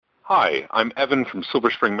Hi, I'm Evan from Silver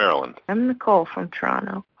Spring, Maryland. I'm Nicole from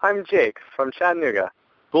Toronto. I'm Jake from Chattanooga.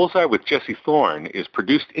 Bullseye with Jesse Thorne is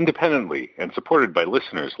produced independently and supported by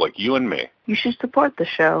listeners like you and me. You should support the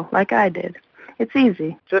show like I did. It's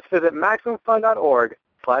easy. Just visit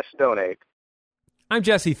MaximumFun.org/donate. I'm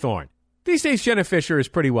Jesse Thorne. These days, Jenna Fischer is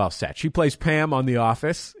pretty well set. She plays Pam on The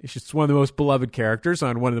Office. She's one of the most beloved characters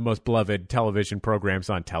on one of the most beloved television programs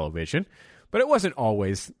on television. But it wasn't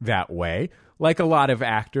always that way. Like a lot of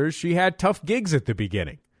actors, she had tough gigs at the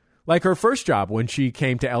beginning. Like her first job when she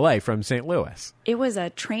came to L.A. from St. Louis. It was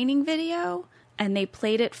a training video, and they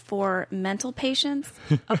played it for mental patients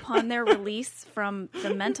upon their release from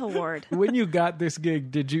the mental ward. When you got this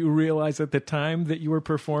gig, did you realize at the time that you were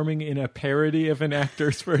performing in a parody of an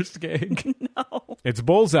actor's first gig? No. It's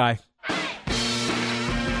Bullseye.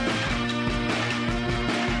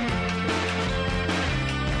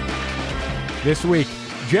 This week,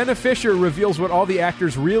 Jenna Fischer reveals what all the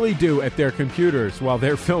actors really do at their computers while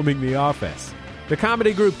they're filming The Office. The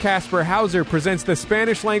comedy group Casper Hauser presents the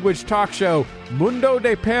Spanish-language talk show Mundo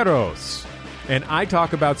de Perros. And I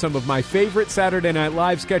talk about some of my favorite Saturday Night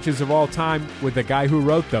Live sketches of all time with the guy who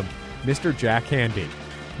wrote them, Mr. Jack Handey.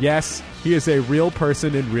 Yes, he is a real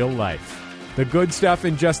person in real life. The good stuff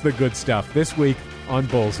and just the good stuff this week on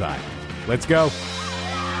Bullseye. Let's go.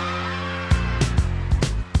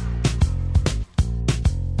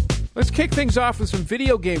 Let's kick things off with some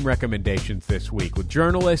video game recommendations this week with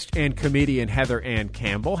journalist and comedian Heather Anne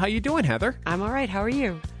Campbell. How you doing, Heather? I'm all right. How are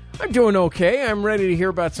you? I'm doing okay. I'm ready to hear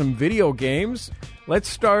about some video games. Let's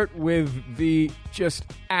start with the just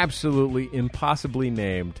absolutely impossibly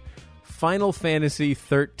named Final Fantasy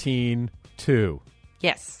 13-2.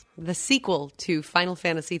 Yes, the sequel to Final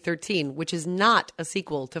Fantasy 13, which is not a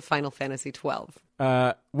sequel to Final Fantasy 12.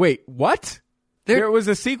 Wait, what? There was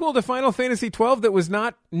a sequel to Final Fantasy 12 that was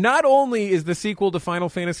not only is the sequel to Final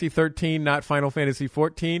Fantasy 13 not Final Fantasy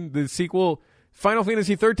 14, the sequel Final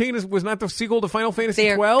Fantasy 13 was not the sequel to Final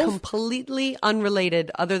Fantasy 12? They are completely unrelated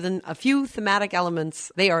other than a few thematic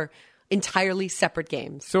elements. They are entirely separate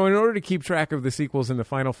games. So in order to keep track of the sequels in the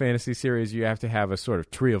Final Fantasy series, you have to have a sort of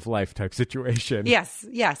tree of life type situation. Yes.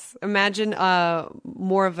 Imagine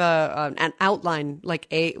more of an outline like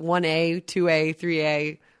 1A, 2A,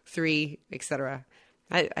 3A, 3, etc.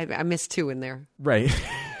 I missed 2 in there. Right.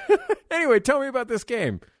 Anyway, tell me about this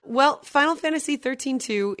game. Well, Final Fantasy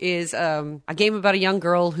 13-2 is a game about a young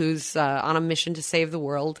girl who's on a mission to save the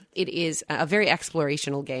world. It is a very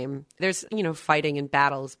explorational game. There's, fighting and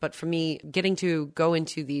battles, but for me, getting to go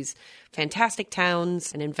into these fantastic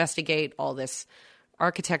towns and investigate all this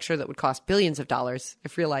architecture that would cost billions of dollars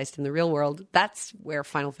if realized in the real world, that's where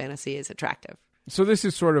Final Fantasy is attractive. So this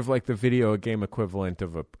is sort of like the video game equivalent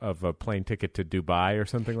of a plane ticket to Dubai or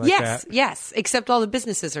something like that? Yes, except all the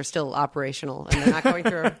businesses are still operational and they're not going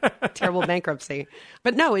through a terrible bankruptcy.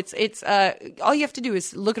 But no, it's all you have to do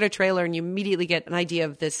is look at a trailer and you immediately get an idea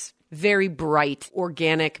of this very bright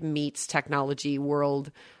organic meets technology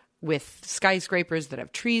world with skyscrapers that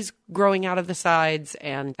have trees growing out of the sides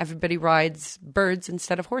and everybody rides birds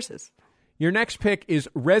instead of horses. Your next pick is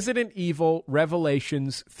Resident Evil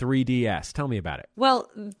Revelations 3DS. Tell me about it. Well,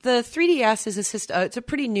 the 3DS is a system. It's a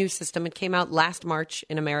pretty new system. It came out last March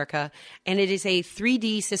in America, and it is a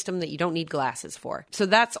 3D system that you don't need glasses for. So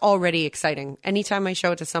that's already exciting. Anytime I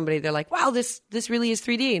show it to somebody, they're like, wow, this really is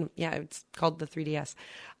 3D. And yeah, it's called the 3DS.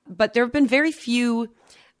 But there have been very few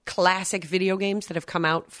classic video games that have come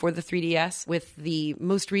out for the 3DS, with the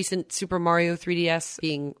most recent Super Mario 3DS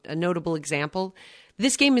being a notable example.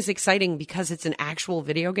 This game is exciting because it's an actual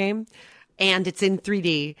video game, and it's in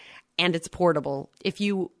 3D, and it's portable. If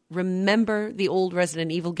you remember the old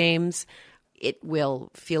Resident Evil games, it will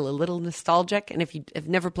feel a little nostalgic, and if you have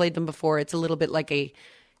never played them before, it's a little bit like a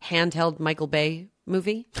handheld Michael Bay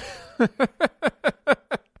movie.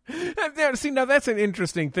 Now that's an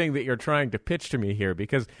interesting thing that you're trying to pitch to me here,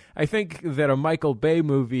 because I think that a Michael Bay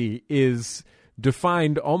movie is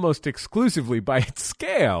defined almost exclusively by its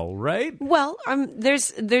scale, right? Well,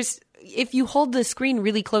 there's if you hold the screen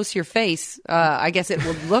really close to your face, I guess it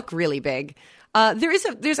will look really big.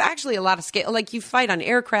 There's actually a lot of scale. Like, you fight on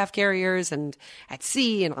aircraft carriers and at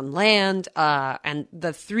sea and on land, and the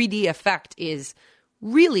 3D effect is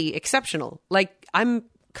really exceptional. Like, I'm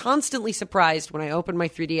constantly surprised when I open my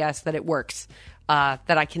 3DS that it works, that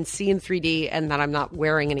I can see in 3D and that I'm not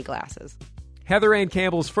wearing any glasses. Heather Anne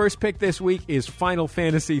Campbell's first pick this week is Final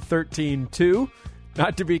Fantasy 13-2,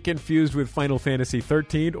 not to be confused with Final Fantasy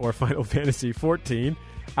 13 or Final Fantasy 14,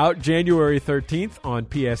 out January 13th on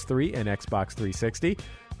PS3 and Xbox 360.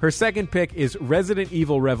 Her second pick is Resident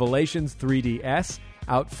Evil Revelations 3DS,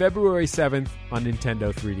 out February 7th on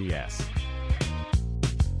Nintendo 3DS.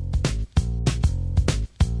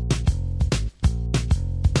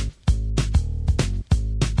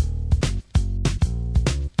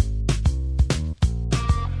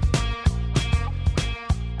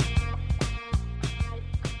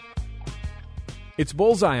 It's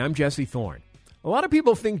Bullseye. I'm Jesse Thorne. A lot of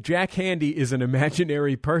people think Jack Handey is an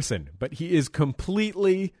imaginary person, but he is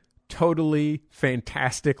completely, totally,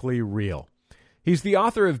 fantastically real. He's the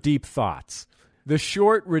author of Deep Thoughts, the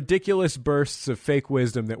short, ridiculous bursts of fake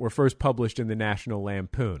wisdom that were first published in the National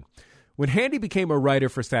Lampoon. When Handey became a writer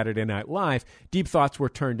for Saturday Night Live, Deep Thoughts were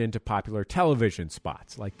turned into popular television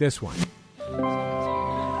spots, like this one.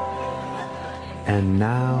 And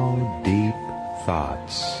now, Deep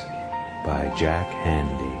Thoughts by Jack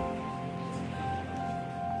Handey.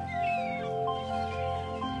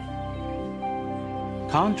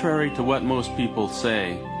 Contrary to what most people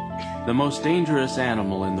say, the most dangerous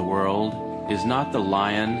animal in the world is not the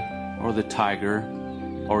lion or the tiger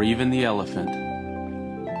or even the elephant.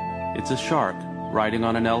 It's a shark riding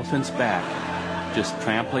on an elephant's back, just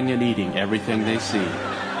trampling and eating everything they see.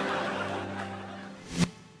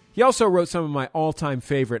 He also wrote some of my all-time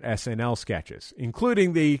favorite SNL sketches,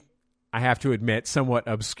 including the, I have to admit, somewhat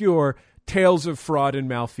obscure Tales of Fraud and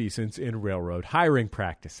Malfeasance in Railroad Hiring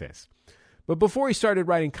Practices. But before he started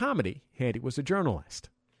writing comedy, Handey was a journalist.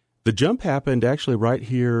 The jump happened actually right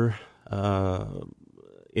here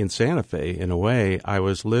in Santa Fe, in a way. I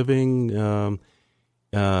was living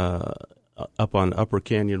up on Upper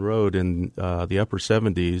Canyon Road in the upper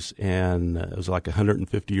 70s, and it was like a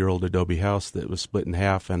 150-year-old adobe house that was split in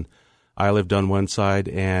half, and I lived on one side,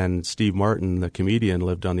 and Steve Martin, the comedian,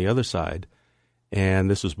 lived on the other side.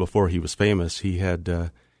 And this was before he was famous. He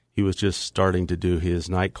was just starting to do his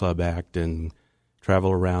nightclub act and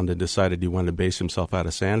travel around, and decided he wanted to base himself out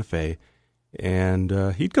of Santa Fe.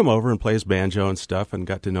 And he'd come over and play his banjo and stuff, and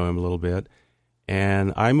got to know him a little bit.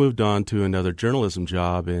 And I moved on to another journalism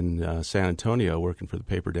job in San Antonio, working for the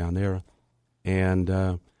paper down there.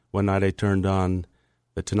 And one night I turned on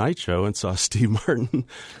The Tonight Show and saw Steve Martin.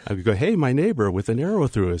 I would go, "Hey, my neighbor," with an arrow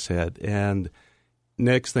through his head. And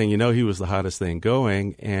next thing you know, he was the hottest thing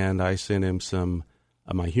going. And I sent him some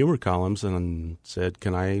of my humor columns and said,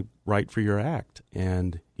 "Can I write for your act?"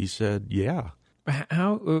 And he said, "Yeah."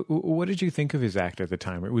 What did you think of his act at the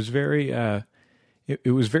time? It was very...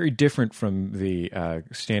 It was very different from the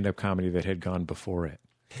stand-up comedy that had gone before it.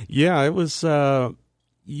 Yeah, it was. It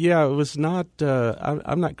was not.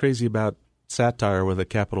 I'm not crazy about satire with a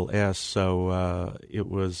capital S, so it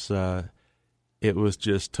was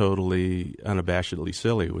just totally unabashedly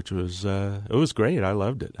silly, which was it was great. I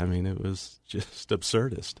loved it. I mean, it was just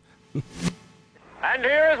absurdist. And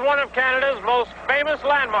here is one of Canada's most famous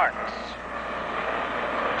landmarks.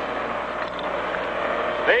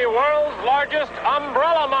 The world's largest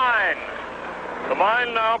umbrella mine. The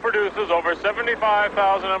mine now produces over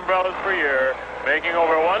 75,000 umbrellas per year, making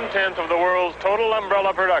over 1/10 of the world's total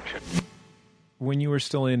umbrella production. When you were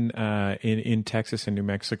still in Texas and New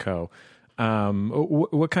Mexico,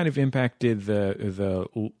 what kind of impact did the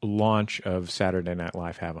launch of Saturday Night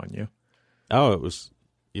Live have on you? Oh, it was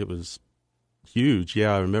huge.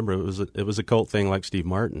 Yeah, I remember it was a cult thing like Steve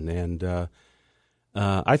Martin, and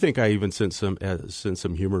I think I even sent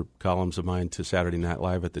some humor columns of mine to Saturday Night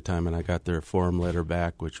Live at the time, and I got their form letter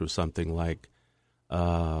back, which was something like,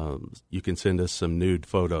 "You can send us some nude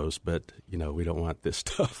photos, but we don't want this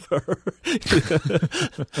stuff."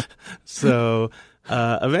 So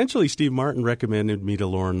eventually, Steve Martin recommended me to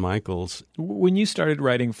Lorne Michaels. When you started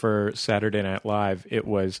writing for Saturday Night Live, it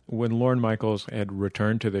was when Lorne Michaels had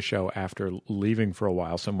returned to the show after leaving for a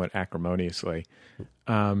while, somewhat acrimoniously.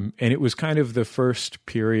 And it was kind of the first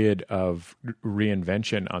period of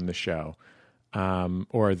reinvention on the show,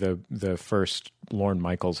 or the first Lorne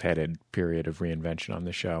Michaels-headed period of reinvention on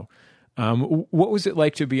the show. What was it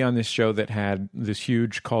like to be on this show that had this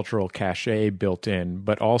huge cultural cachet built in,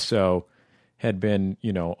 but also had been,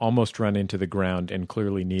 almost run into the ground and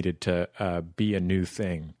clearly needed to be a new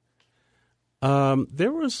thing?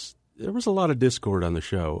 There was a lot of discord on the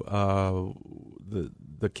show.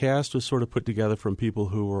 The cast was sort of put together from people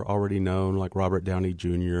who were already known, like Robert Downey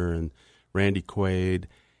Jr. and Randy Quaid.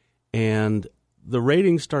 And the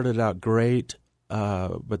ratings started out great,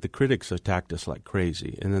 but the critics attacked us like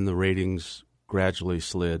crazy. And then the ratings gradually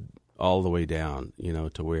slid all the way down,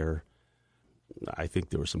 to where I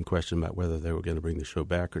think there was some question about whether they were going to bring the show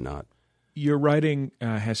back or not. Your writing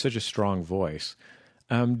has such a strong voice.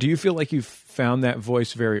 Do you feel like you found that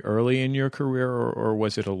voice very early in your career, or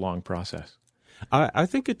was it a long process? I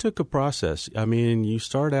think it took a process. I mean, you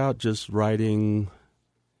start out just writing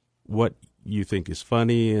what you think is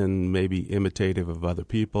funny and maybe imitative of other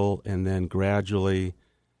people, and then gradually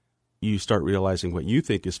you start realizing what you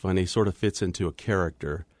think is funny sort of fits into a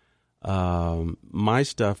character. My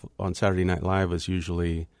stuff on Saturday Night Live is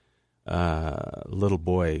usually little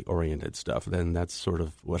boy-oriented stuff, then that's sort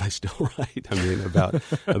of what I still write. I mean,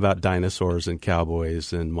 about dinosaurs and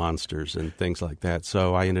cowboys and monsters and things like that.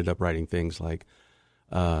 So I ended up writing things like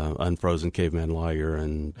Unfrozen Caveman Lawyer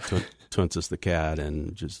and Twinsus the Cat,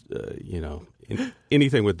 and just,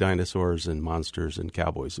 anything with dinosaurs and monsters and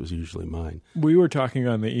cowboys was usually mine. We were talking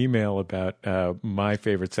on the email about my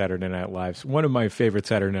favorite Saturday Night Lives. One of my favorite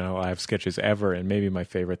Saturday Night Live sketches ever, and maybe my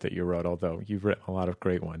favorite that you wrote, although you've written a lot of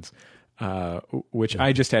great ones, which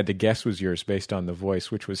I just had to guess was yours based on the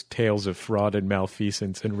voice, which was Tales of Fraud and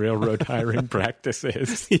Malfeasance and Railroad Hiring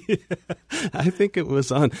Practices. Yeah, I think it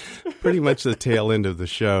was on pretty much the tail end of the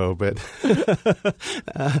show, but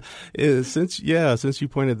since you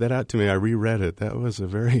pointed that out to me, I reread it. That was a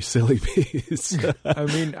very silly piece. I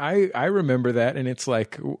mean, I remember that, and it's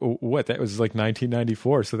like, what, that was like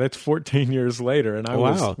 1994, so that's 14 years later, and I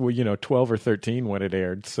was 12 or 13 when it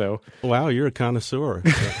aired. So wow, you're a connoisseur.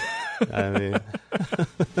 I mean,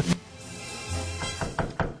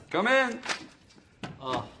 come in.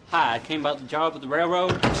 Hi, I came about the job at the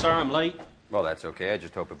railroad. I'm sorry I'm late. Well, that's okay. I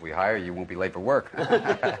just hope if we hire you, you won't be late for work.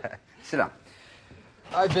 Sit down.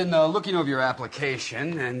 I've been looking over your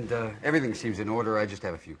application, and everything seems in order. I just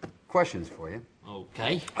have a few questions for you.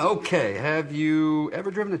 Okay. Okay. Have you ever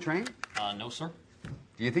driven a train? No, sir.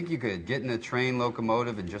 Do you think you could get in a train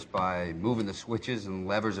locomotive and just by moving the switches and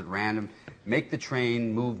levers at random, make the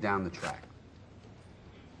train move down the track?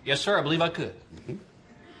 Yes, sir, I believe I could. Mm-hmm.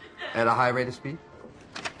 At a high rate of speed?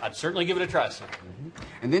 I'd certainly give it a try, sir. Mm-hmm.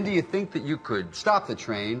 And then do you think that you could stop the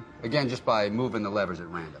train, again, just by moving the levers at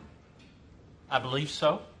random? I believe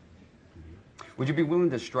so. Mm-hmm. Would you be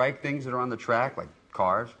willing to strike things that are on the track, like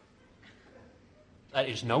cars? That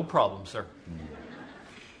is no problem, sir. Mm-hmm.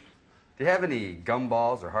 Do you have any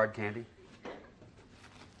gumballs or hard candy?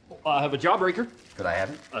 I have a jawbreaker. Could I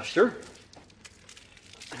have it? Sure.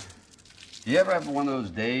 Do you ever have one of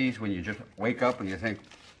those days when you just wake up and you think,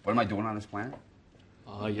 what am I doing on this planet?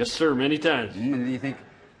 Yes, sir, many times. And then you think,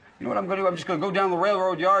 you know what I'm going to do? I'm just going to go down the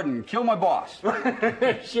railroad yard and kill my boss.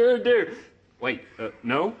 Sure do. Wait,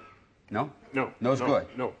 no? No? No. No's good.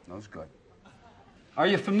 No. No's good. Are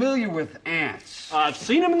you familiar with ants? I've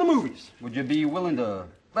seen them in the movies. Would you be willing to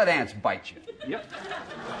let ants bite you? Yep.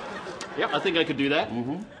 Yep, I think I could do that.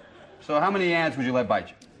 Mm-hmm. So how many ants would you let bite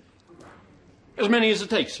you? As many as it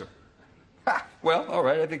takes, sir. Ha! Well, all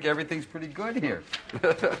right. I think everything's pretty good here.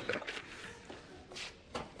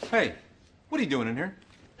 Hey, what are you doing in here?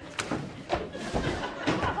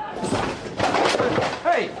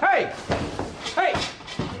 Hey! Hey! Hey!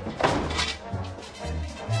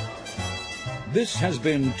 This has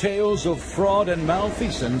been Tales of Fraud and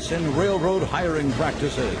Malfeasance in Railroad Hiring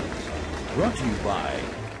Practices. Brought to you by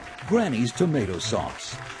Granny's Tomato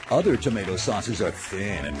Sauce. Other tomato sauces are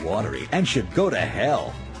thin and watery and should go to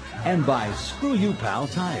hell. And by Screw You Pal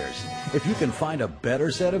Tires. If you can find a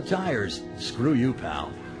better set of tires, screw you,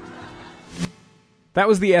 pal. That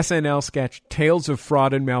was the SNL sketch Tales of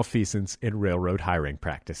Fraud and Malfeasance in Railroad Hiring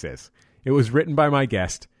Practices. It was written by my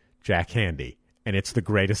guest, Jack Handey, and it's the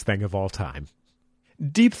greatest thing of all time.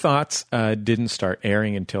 Deep Thoughts didn't start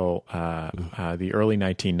airing until the early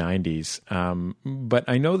 1990s, but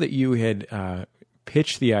I know that you had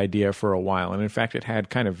pitched the idea for a while, and in fact it had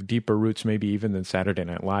kind of deeper roots maybe even than Saturday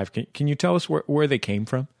Night Live. Can you tell us where they came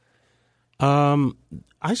from?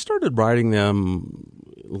 I started writing them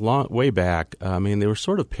way back. I mean, they were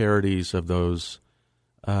sort of parodies of those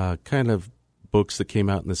kind of books that came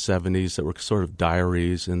out in the 70s that were sort of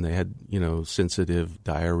diaries, and they had, sensitive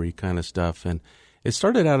diary kind of stuff. And it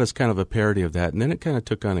started out as kind of a parody of that, and then it kind of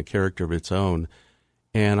took on a character of its own.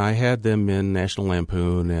 And I had them in National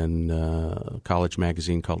Lampoon and a college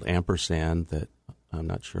magazine called Ampersand that I'm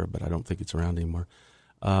not sure, but I don't think it's around anymore.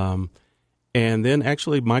 And then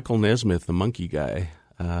actually Michael Nesmith, the monkey guy,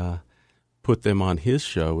 put them on his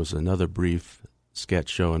show. It was another brief sketch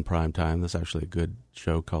show in prime time. That's actually a good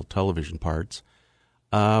show called Television Parts.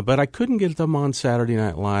 But I couldn't get them on Saturday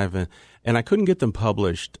Night Live, and I couldn't get them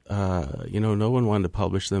published. No one wanted to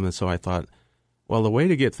publish them, and so I thought, well, the way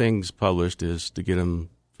to get things published is to get them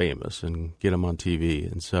famous and get them on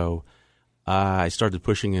TV. And so I started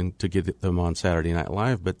pushing in to get them on Saturday Night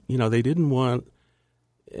Live, but, they didn't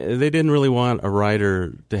really want a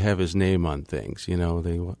writer to have his name on things. They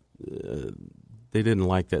didn't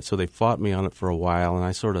like that, so they fought me on it for a while, and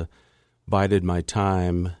I sort of bided my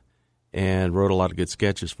time and wrote a lot of good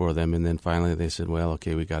sketches for them. And then finally they said, well,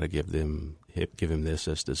 okay, we got to give him this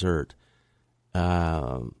as dessert.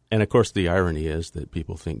 And of course, the irony is that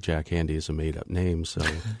people think Jack Handey is a made-up name, so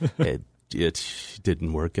it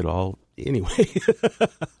didn't work at all. Anyway,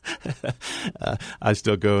 I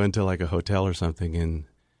still go into like a hotel or something and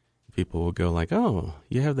people will go like, "Oh,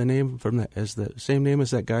 you have the name from that as the same name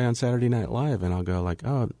as that guy on Saturday Night Live," and I'll go like,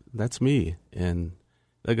 "Oh, that's me," and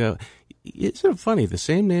they go, "Isn't it funny? The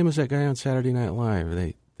same name as that guy on Saturday Night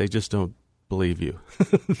Live." They just don't believe you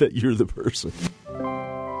that you're the person.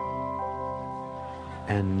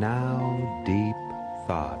 And now, Deep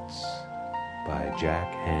Thoughts by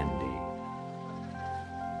Jack Handey.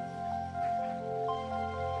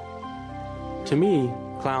 To me,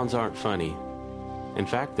 clowns aren't funny. In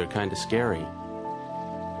fact, they're kind of scary.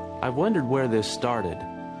 I've wondered where this started,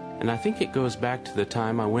 and I think it goes back to the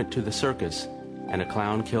time I went to the circus and a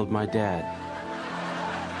clown killed my dad.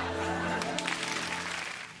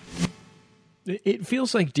 It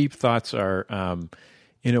feels like Deep Thoughts are,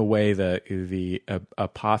 in a way, the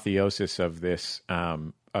apotheosis of this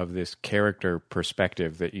character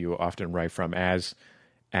perspective that you often write from as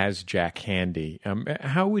Jack Handey.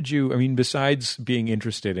 How would you? I mean, besides being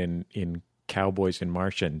interested in cowboys and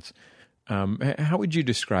Martians, how would you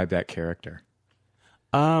describe that character?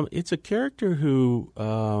 It's a character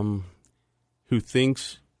who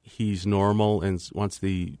thinks he's normal and wants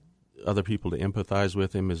the other people to empathize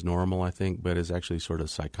with him as normal, I think, but is actually sort of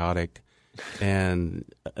psychotic and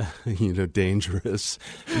dangerous,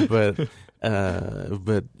 but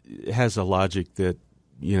has a logic that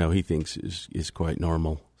he thinks is quite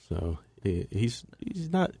normal. So he's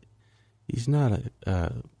not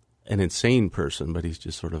an insane person, but he's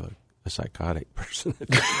just sort of a psychotic person.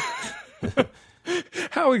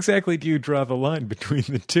 How exactly do you draw the line between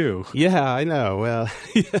the two? Yeah, I know. Well,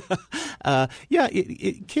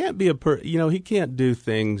 it can't be he can't do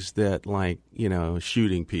things that like,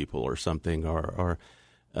 shooting people or something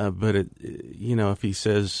but if he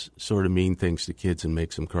says sort of mean things to kids and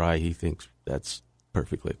makes them cry, he thinks that's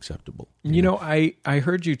perfectly acceptable. I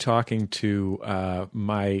heard you talking to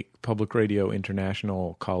my Public Radio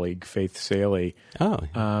International colleague, Faith Saley. Oh.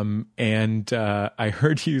 And I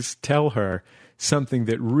heard you tell her something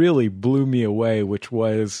that really blew me away, which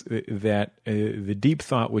was that the deep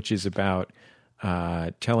thought, which is about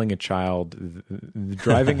driving a child to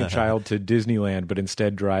Disneyland, but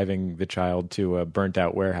instead driving the child to a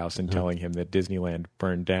burnt-out warehouse and telling him that Disneyland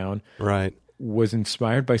burned down. Right. Was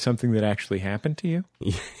inspired by something that actually happened to you?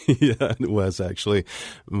 Yeah, it was actually.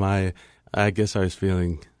 I guess I was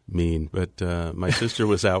feeling mean, but my sister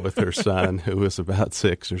was out with her son, who was about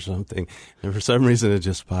 6 or something, and for some reason it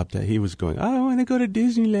just popped out. He was going, "I want to go to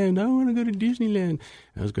Disneyland. I want to go to Disneyland."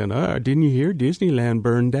 I was going, "Oh, didn't you hear Disneyland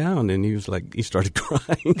burned down?" And he was like, he started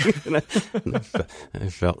crying. and I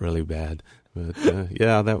felt really bad. But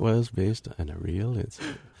that was based on a real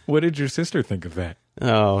incident. What did your sister think of that?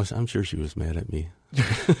 Oh, I'm sure she was mad at me.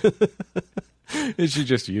 Is she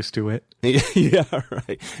just used to it? Yeah,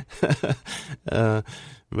 right.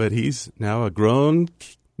 But he's now a grown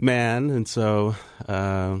man, and so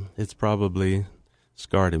it's probably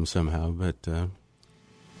scarred him somehow. But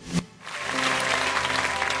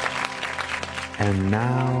And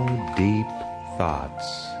now, Deep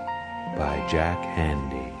Thoughts by Jack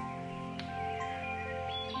Handey.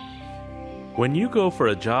 When you go for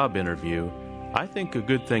a job interview, I think a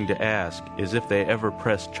good thing to ask is if they ever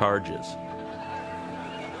press charges.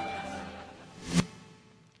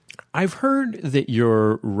 I've heard that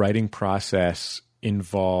your writing process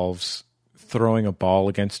involves throwing a ball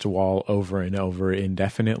against a wall over and over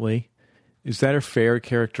indefinitely. Is that a fair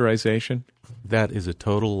characterization? That is a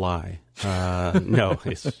total lie. No,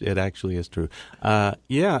 it actually is true.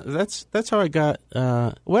 That's how I got.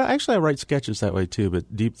 Well, actually, I write sketches that way too.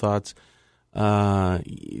 But Deep Thoughts,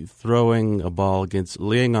 throwing a ball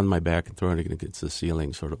laying on my back and throwing it against the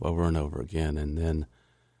ceiling, sort of over and over again, and then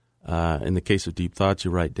in the case of Deep Thoughts,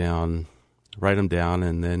 you write them down,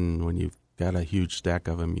 and then when you've got a huge stack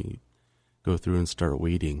of them, you go through and start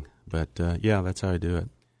weeding. But that's how I do it.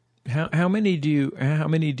 How many do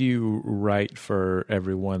you write for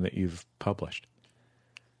every one that you've published?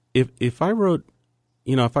 If I wrote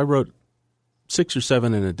 6 or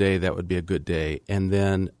 7 in a day, that would be a good day. And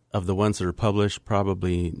then of the ones that are published,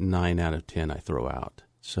 probably 9 out of 10 I throw out.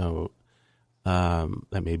 So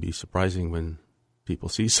that may be surprising when people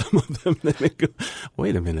see some of them. They go,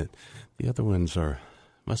 "Wait a minute, the other ones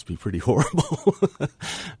must be pretty horrible."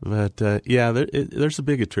 But there's a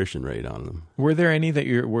big attrition rate on them. Were there any that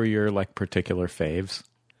were your like particular faves?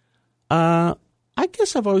 I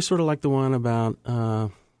guess I've always sort of liked the one about. I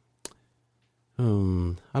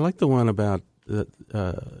like the one about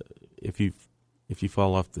if you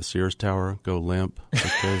fall off the Sears Tower, go limp,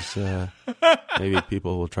 because maybe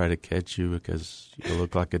people will try to catch you because you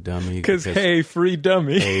look like a dummy. Because hey, free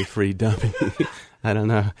dummy. Hey, free dummy. I don't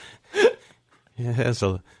know.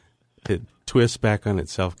 It twists back on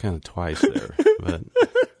itself kind of twice there, but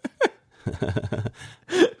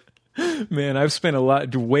Man, I've spent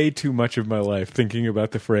way too much of my life thinking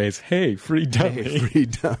about the phrase, hey, free dummy. Hey, free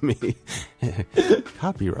dummy.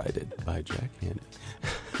 Copyrighted by Jack Handey.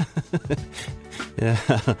 Yeah,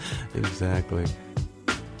 exactly.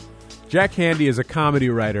 Jack Handey is a comedy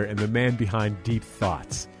writer and the man behind Deep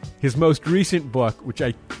Thoughts. His most recent book, which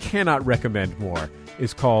I cannot recommend more,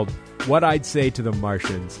 is called What I'd Say to the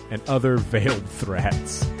Martians and Other Veiled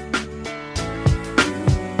Threats.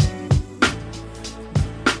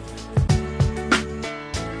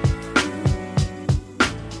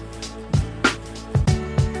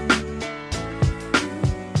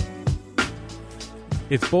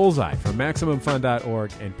 It's Bullseye from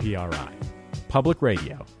MaximumFun.org and PRI. Public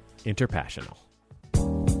Radio. Interpassional.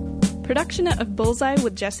 Production of Bullseye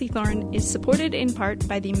with Jesse Thorne is supported in part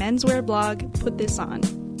by the menswear blog Put This On,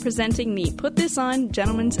 presenting the Put This On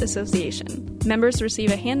Gentlemen's Association. Members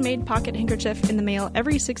receive a handmade pocket handkerchief in the mail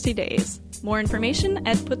every 60 days. More information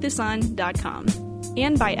at putthison.com.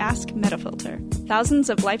 And by Ask Metafilter. Thousands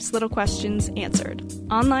of life's little questions answered.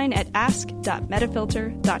 Online at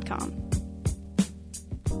ask.metafilter.com.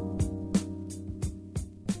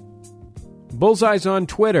 Bullseye's on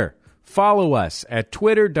Twitter. Follow us at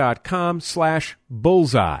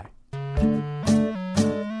twitter.com/bullseye.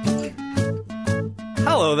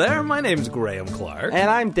 Hello there, my name's Graham Clark. And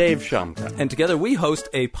I'm Dave Shumka. And together we host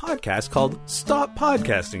a podcast called Stop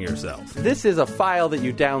Podcasting Yourself. This is a file that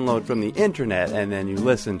you download from the internet and then you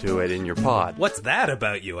listen to it in your pod. What's that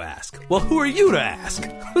about, you ask? Well, who are you to ask?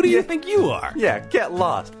 Who do you think you are? Yeah, get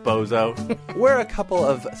lost, bozo. We're a couple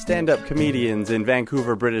of stand-up comedians in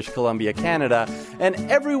Vancouver, British Columbia, Canada, and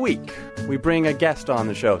every week we bring a guest on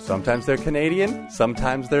the show. Sometimes they're Canadian,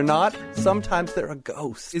 sometimes they're not, sometimes they're a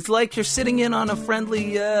ghost. It's like you're sitting in on a friendly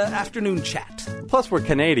afternoon chat. Plus, we're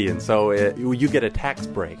Canadian, so you get a tax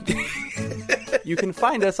break. You can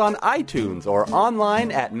find us on iTunes or online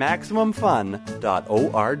at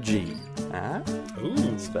MaximumFun.org. Huh?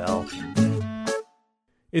 Ooh, spell.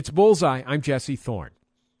 It's Bullseye. I'm Jesse Thorne.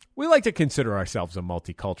 We like to consider ourselves a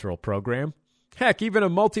multicultural program. Heck, even a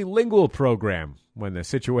multilingual program when the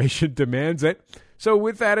situation demands it. So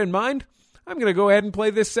with that in mind, I'm going to go ahead and play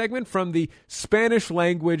this segment from the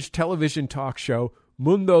Spanish-language television talk show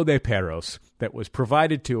Mundo de Perros that was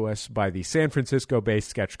provided to us by the San Francisco-based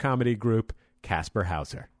sketch comedy group Casper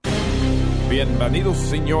Hauser. Bienvenidos,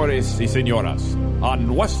 señores y señoras, a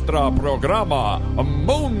nuestro programa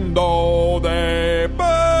Mundo de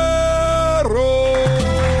Perros.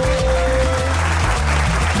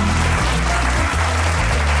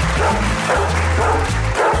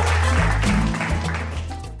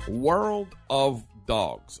 World of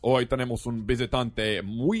Dogs. Hoy tenemos un visitante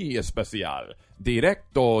muy especial,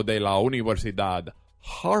 directo de la Universidad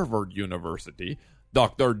Harvard University,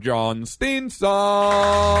 Dr. John Stinson.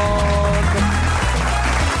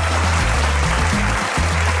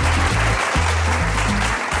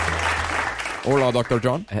 Hola, Dr.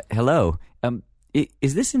 John. Hello.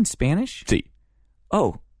 Is this in Spanish? Sí.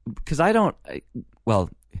 Oh, because I don't...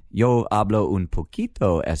 well... Yo hablo un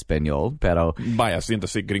poquito español, pero... Vaya,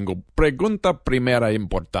 siéntese, gringo. Pregunta primera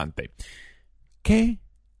importante. ¿Qué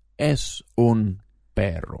es un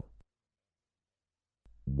perro?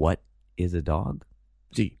 What is a dog?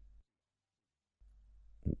 Sí.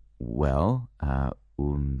 Well,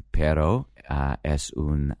 un perro es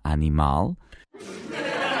un animal.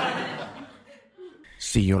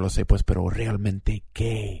 Sí, yo lo sé, pues, pero realmente,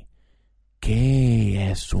 ¿qué?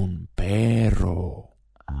 ¿Qué es un perro?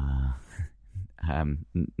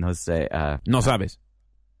 No sé. ¿No sabes?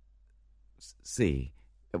 Sí.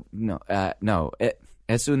 No.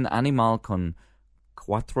 Es un animal con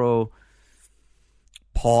 4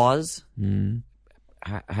 paws. Mm.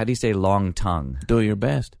 How do you say long tongue? Do your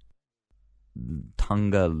best.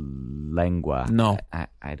 Tonga lengua. No.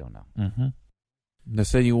 I don't know. Mm-hmm. They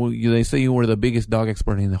say you were the biggest dog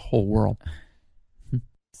expert in the whole world.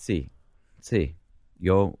 Sí.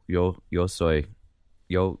 Yo soy...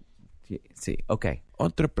 sí, okay.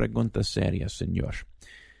 Otra pregunta seria, señor.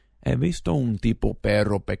 He visto un tipo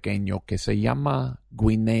perro pequeño que se llama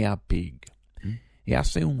Guinea Pig. Y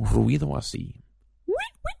hace un ruido así.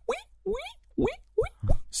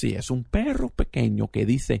 Sí, es un perro pequeño que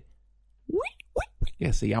dice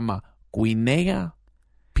que se llama Guinea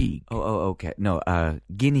Pig. Oh, okay. No,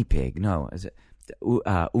 guinea pig. No,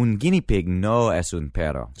 un guinea pig no es un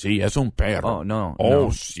perro. Sí, es un perro. Oh, no.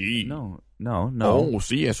 Sí. No. Oh,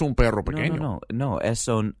 sí, es un perro pequeño. No, es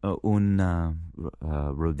un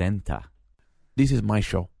rodenta. This is my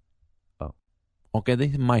show. Oh. Okay,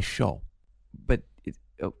 this is my show. But,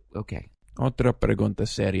 okay. Otra pregunta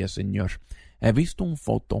seria, señor. He visto una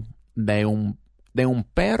foto de un de un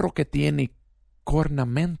perro que tiene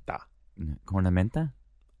cornamenta. ¿Cornamenta?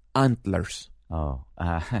 Antlers. Oh,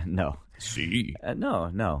 no. Sí.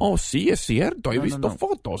 No. Oh, sí, es cierto. He visto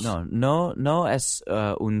fotos. No es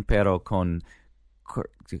un perro con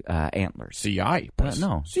antlers. Sí hay, pues.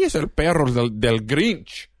 No. Sí, es el perro del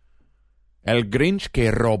Grinch. El Grinch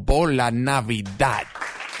que robó la Navidad.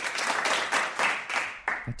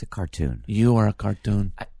 That's a cartoon. You are a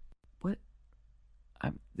cartoon. What?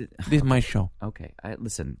 This is my show. Okay,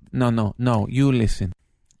 listen. No, you listen.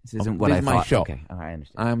 This isn't what I thought. This is my show. Okay, all right, I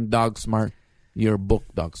understand. I'm dog smart. You're book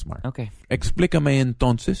dog smart. Okay. Explícame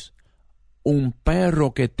entonces, un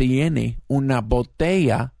perro que tiene una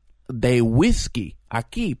botella de whisky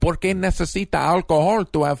aquí, ¿por qué necesita alcohol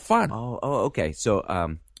to have fun? Oh, okay. So,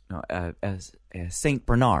 Saint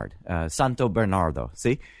Bernard, Santo Bernardo,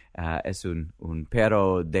 ¿sí? Es un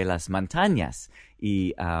perro de las montañas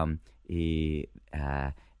y el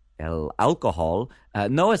alcohol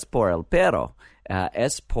no es por el perro,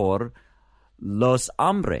 es por los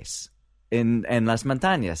hombres en las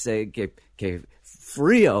montañas, que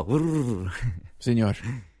frío. Señor,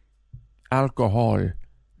 alcohol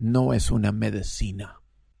no es una medicina.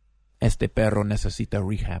 Este perro necesita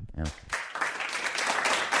rehab. Okay.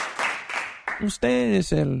 Usted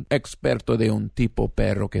es el experto de un tipo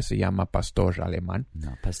perro que se llama pastor alemán.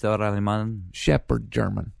 No, pastor alemán. Shepherd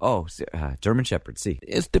German. Oh, German Shepherd, sí.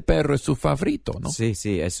 Este perro es su favorito, ¿no? Sí,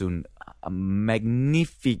 es un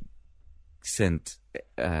magnificent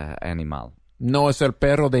animal. ¿No es el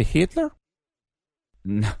perro de Hitler?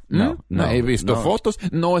 No. He visto fotos.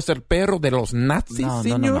 ¿No es el perro de los nazis,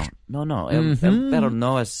 señor? No. El perro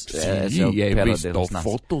no es, es el he perro visto de los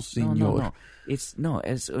nazis. fotos, señor. No.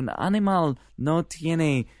 Es un animal, no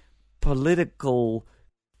tiene political.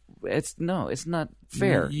 It's not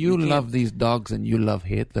fair. You love these dogs and you love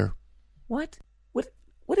Hitler. What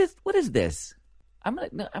is this? I'm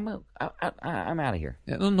out of here.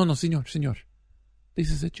 No, señor.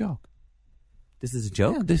 This is a joke. This is a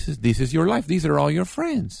joke? Yeah, this is your life. These are all your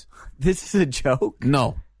friends. This is a joke?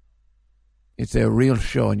 No. It's a real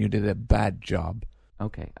show and you did a bad job.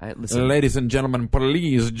 Okay, listen. Ladies and gentlemen,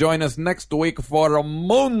 please join us next week for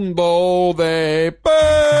Mundo de Perros.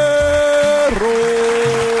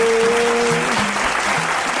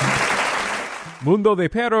 Mundo de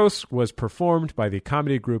Perros was performed by the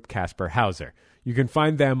comedy group Casper Hauser. You can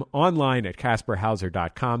find them online at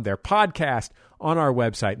CasperHauser.com, their podcast on our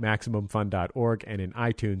website, MaximumFun.org, and in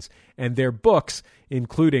iTunes, and their books,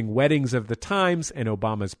 including Weddings of the Times and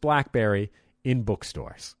Obama's BlackBerry, in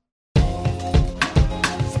bookstores.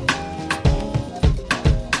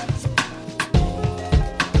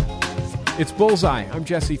 It's Bullseye. I'm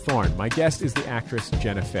Jesse Thorne. My guest is the actress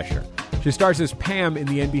Jenna Fischer. She stars as Pam in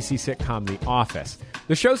the NBC sitcom The Office.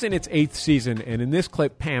 The show's in its 8th season, and in this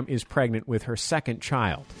clip, Pam is pregnant with her second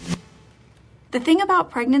child. The thing about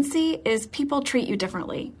pregnancy is people treat you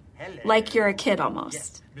differently, like you're a kid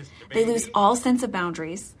almost. They lose all sense of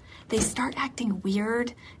boundaries. They start acting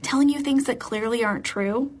weird, telling you things that clearly aren't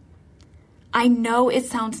true. I know it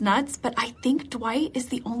sounds nuts, but I think Dwight is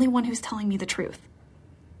the only one who's telling me the truth.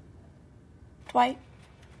 Dwight,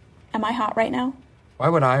 am I hot right now? Why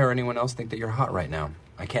would I or anyone else think that you're hot right now?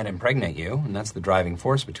 I can't impregnate you, and that's the driving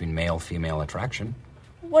force between male-female attraction.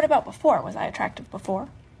 What about before? Was I attractive before?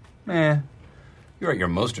 You were at your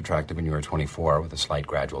most attractive when you were 24, with a slight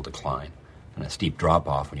gradual decline, and a steep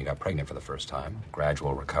drop-off when you got pregnant for the first time,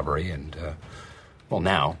 gradual recovery, and, well,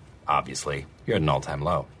 now, obviously, you're at an all-time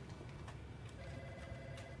low.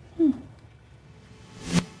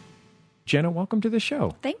 Jenna, welcome to the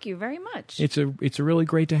show. Thank you very much. It's a really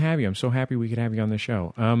great to have you. I'm so happy we could have you on the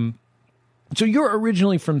show. So you're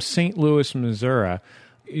originally from St. Louis, Missouri.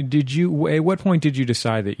 At what point did you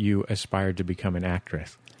decide that you aspired to become an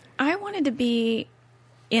actress? I wanted to be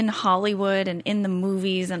in Hollywood and in the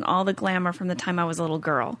movies and all the glamour from the time I was a little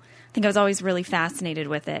girl. I think I was always really fascinated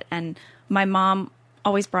with it. And my mom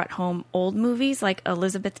always brought home old movies like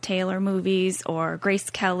Elizabeth Taylor movies or Grace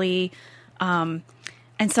Kelly. And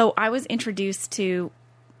so I was introduced to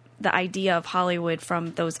the idea of Hollywood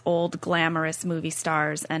from those old glamorous movie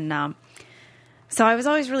stars. And so I was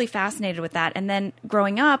always really fascinated with that. And then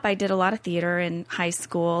growing up, I did a lot of theater in high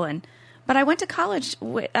school. But I went to college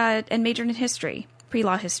and majored in history,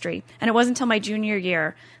 pre-law history. And it wasn't until my junior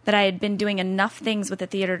year that I had been doing enough things with the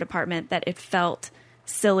theater department that it felt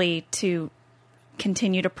silly to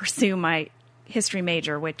continue to pursue my history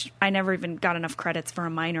major, which I never even got enough credits for a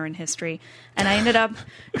minor in history. And I ended up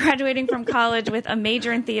graduating from college with a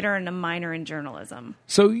major in theater and a minor in journalism.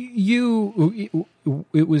 So you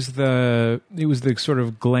it was the sort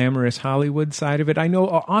of glamorous Hollywood side of it. I know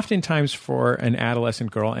oftentimes for an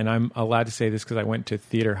adolescent girl, and I'm allowed to say this because I went to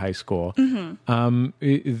theater high school.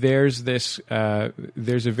 There's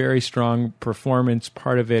a very strong performance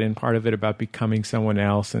part of it, and part of it about becoming someone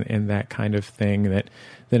else, and that kind of thing that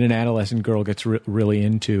an adolescent girl gets really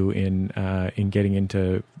into in getting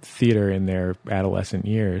into theater in their adolescent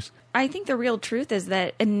years. I think the real truth is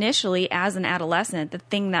that initially, as an adolescent, the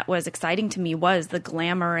thing that was exciting to me was the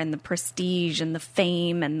glamour and the prestige and the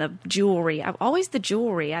fame and the jewelry. Always the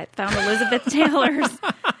jewelry. I found Elizabeth Taylor's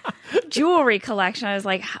jewelry collection. I was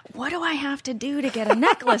like, what do I have to do to get a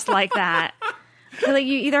necklace like that? So, like,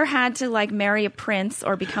 you either had to like marry a prince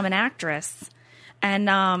or become an actress.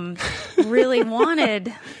 And really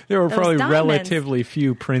wanted there were those probably diamonds. Relatively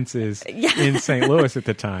few princes in St. Louis at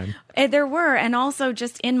the time. There were, and also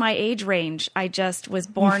just in my age range. I just was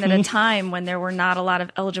born at a time when there were not a lot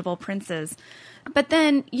of eligible princes. But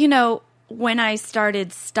then, when I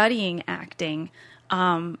started studying acting,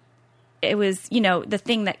 it was, the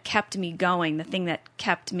thing that kept me going, the thing that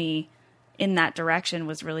kept me in that direction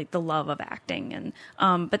was really the love of acting. And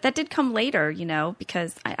but that did come later,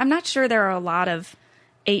 because I'm not sure there are a lot of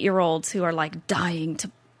 8-year-olds who are like dying to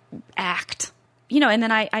act, and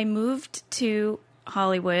then I moved to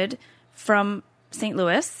Hollywood from St.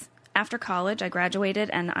 Louis after college. I graduated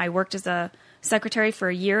and I worked as a secretary for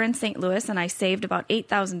a year in St. Louis, and I saved about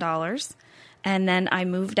 $8,000. And then I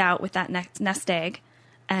moved out with that nest egg.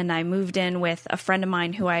 And I moved in with a friend of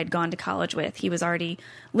mine who I had gone to college with. He was already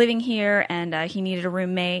living here, and he needed a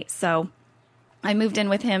roommate. So I moved in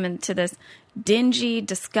with him into this dingy,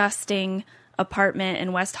 disgusting apartment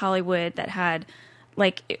in West Hollywood that had,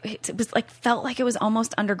 felt like it was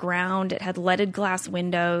almost underground. It had leaded glass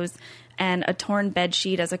windows and a torn bed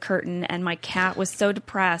sheet as a curtain. And my cat was so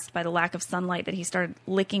depressed by the lack of sunlight that he started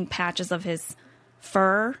licking patches of his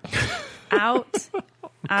fur out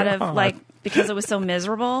of because it was so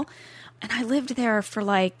miserable. And I lived there for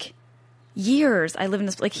years. I lived in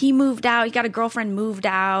this, he moved out, he got a girlfriend, moved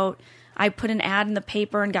out. I put an ad in the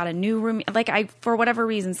paper and got a new room. I, for whatever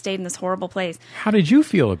reason, stayed in this horrible place. How did you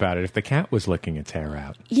feel about it if the cat was licking its hair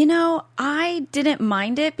out? I didn't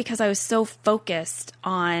mind it because I was so focused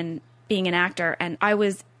on being an actor, and I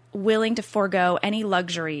was willing to forego any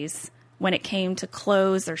luxuries when it came to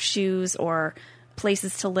clothes or shoes or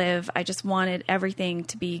places to live. I just wanted everything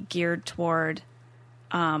to be geared toward,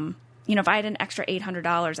 if I had an extra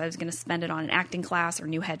 $800, I was going to spend it on an acting class or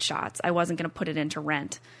new headshots. I wasn't going to put it into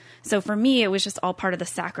rent. So for me, it was just all part of the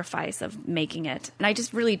sacrifice of making it. And I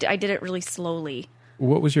did it really slowly.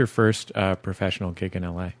 What was your first professional gig in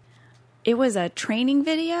LA? It was a training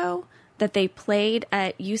video that they played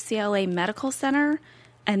at UCLA Medical Center.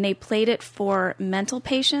 And they played it for mental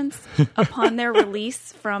patients upon their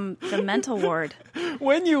release from the mental ward.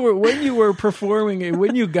 When you were performing it,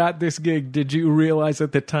 when you got this gig, did you realize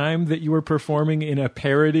at the time that you were performing in a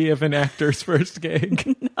parody of an actor's first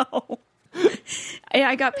gig? No.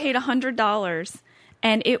 I got paid $100,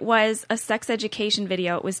 and it was a sex education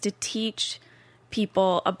video. It was to teach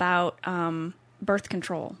people about birth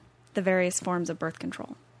control, the various forms of birth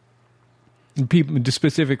control.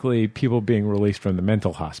 Specifically, people being released from the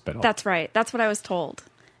mental hospital. That's right. That's what I was told.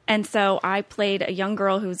 And so I played a young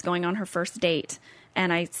girl who was going on her first date.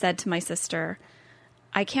 And I said to my sister,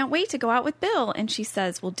 I can't wait to go out with Bill. And she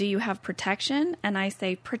says, well, do you have protection? And I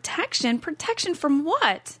say, protection? Protection from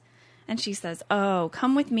what? And she says, oh,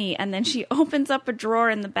 come with me. And then she opens up a drawer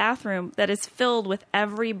in the bathroom that is filled with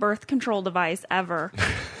every birth control device ever.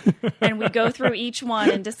 And we go through each one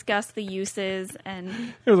and discuss the uses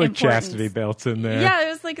and There were chastity belts in there. Yeah, it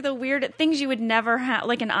was like the weird things you would never have,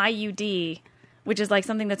 like an IUD, which is like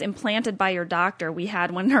something that's implanted by your doctor. We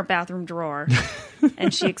had one in our bathroom drawer,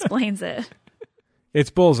 and she explains it. It's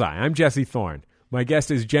Bullseye. I'm Jesse Thorne. My guest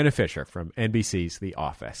is Jenna Fischer from NBC's The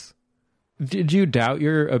Office. Did you doubt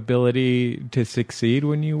your ability to succeed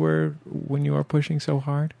when you were pushing so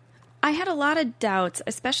hard? I had a lot of doubts,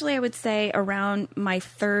 especially I would say around my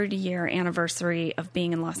 3rd year anniversary of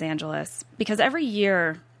being in Los Angeles, because every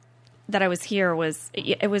year that I was here was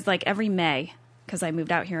like every May, because I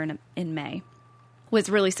moved out here in May, was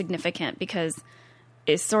really significant because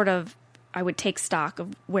it's sort of, I would take stock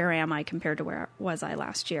of where am I compared to where was I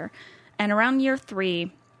last year. And around year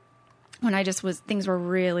 3, when things were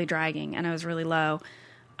really dragging and I was really low,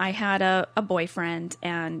 I had a boyfriend,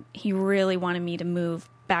 and he really wanted me to move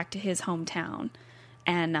back to his hometown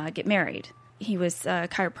and get married. He was a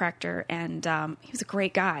chiropractor, and he was a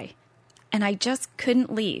great guy. And I just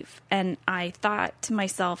couldn't leave. And I thought to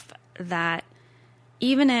myself that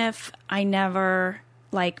even if I never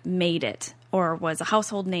made it or was a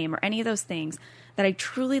household name or any of those things, that I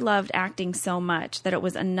truly loved acting so much that it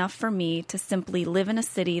was enough for me to simply live in a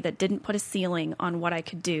city that didn't put a ceiling on what I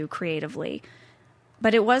could do creatively.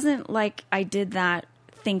 But it wasn't like I did that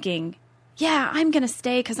thinking, yeah, I'm going to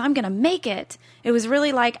stay because I'm going to make it. It was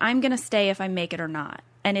really like, I'm going to stay if I make it or not.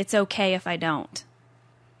 And it's okay if I don't.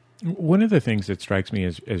 One of the things that strikes me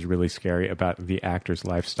as really scary about the actor's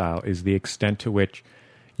lifestyle is the extent to which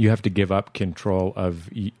you have to give up control of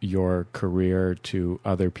your career to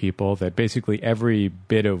other people, that basically every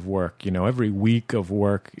bit of work, every week of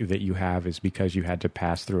work that you have is because you had to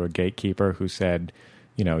pass through a gatekeeper who said,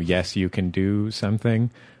 yes, you can do something.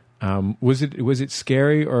 Was it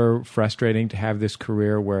scary or frustrating to have this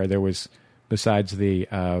career where there was, besides the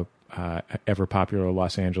ever popular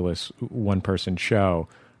Los Angeles one-person show,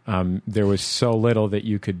 there was so little that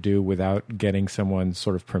you could do without getting someone's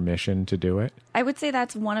sort of permission to do it? I would say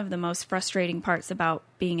that's one of the most frustrating parts about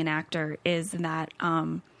being an actor is that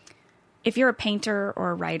if you're a painter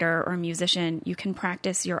or a writer or a musician, you can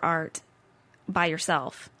practice your art by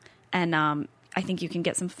yourself. And I think you can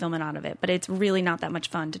get some fulfillment out of it. But it's really not that much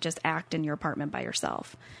fun to just act in your apartment by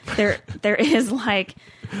yourself. There is like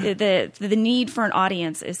the need for an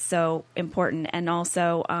audience is so important. And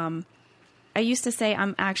also I used to say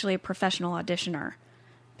I'm actually a professional auditioner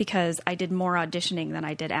because I did more auditioning than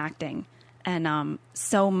I did acting. And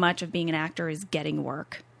so much of being an actor is getting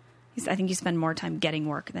work. I think you spend more time getting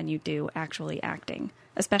work than you do actually acting,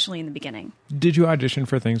 especially in the beginning. Did you audition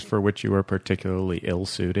for things for which you were particularly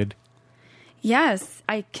ill-suited? Yes.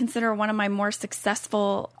 I consider one of my more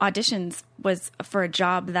successful auditions was for a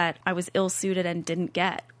job that I was ill-suited and didn't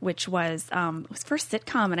get, which was for a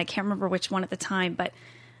sitcom, and I can't remember which one at the time, but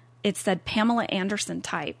it said Pamela Anderson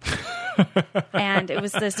type. And it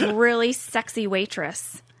was this really sexy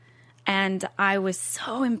waitress. And I was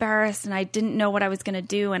so embarrassed and I didn't know what I was going to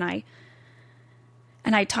do. And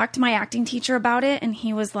I talked to my acting teacher about it. And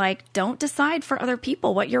he was like, don't decide for other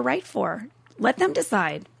people what you're right for. Let them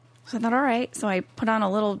decide. So I thought, all right. So I put on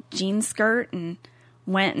a little jean skirt and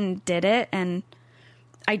went and did it. And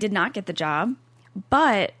I did not get the job.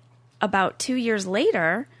 But about 2 years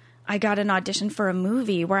later, I got an audition for a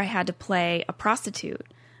movie where I had to play a prostitute.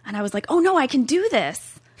 And I was like, oh, no, I can do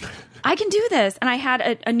this. I can do this. And I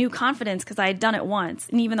had a new confidence because I had done it once.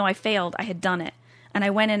 And even though I failed, I had done it. And I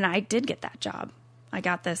went in and I did get that job. I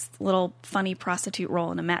got this little funny prostitute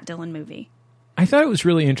role in a Matt Dillon movie. I thought it was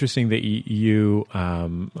really interesting that you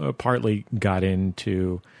partly got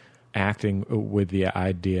into acting with the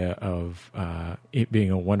idea of it being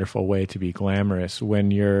a wonderful way to be glamorous when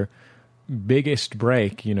your biggest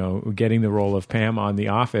break, getting the role of Pam on The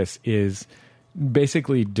Office is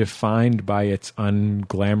basically defined by its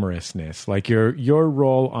unglamorousness. Like your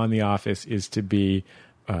role on The Office is to be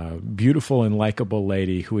a beautiful and likable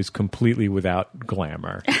lady who is completely without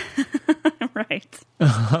glamour. Right.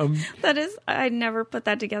 That is, I never put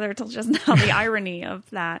that together until just now, the irony of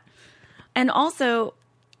that. And also,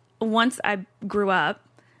 once I grew up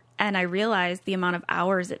and I realized the amount of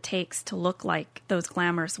hours it takes to look like those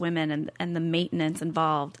glamorous women and the maintenance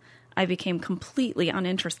involved, I became completely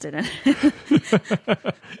uninterested in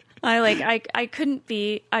it. I couldn't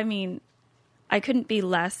be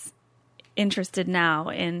less interested now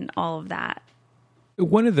in all of that.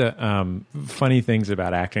 One of the funny things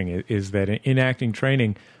about acting is that in acting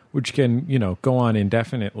training, which can, go on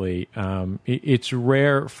indefinitely, it's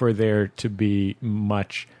rare for there to be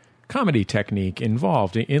much comedy technique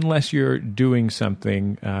involved unless you're doing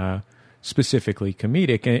something specifically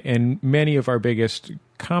comedic. And many of our biggest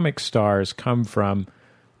comic stars come from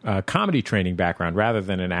a comedy training background rather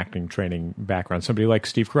than an acting training background. Somebody like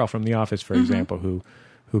Steve Carell from The Office, for example, who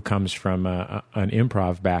comes from an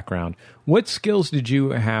improv background. What skills did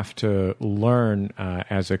you have to learn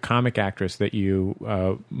as a comic actress that you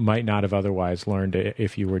might not have otherwise learned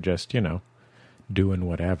if you were just, doing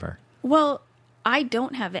whatever? Well, I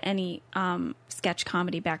don't have any sketch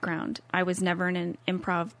comedy background. I was never in an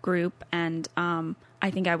improv group, and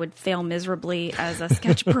I think I would fail miserably as a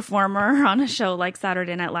sketch performer on a show like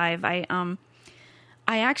Saturday Night Live.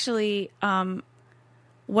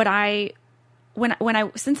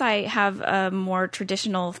 Since I have a more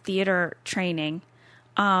traditional theater training,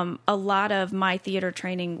 a lot of my theater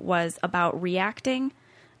training was about reacting.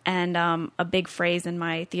 And a big phrase in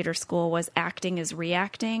my theater school was acting is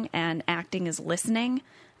reacting and acting is listening.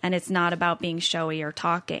 And it's not about being showy or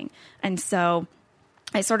talking. And so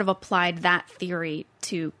I sort of applied that theory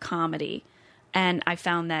to comedy. And I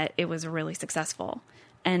found that it was really successful.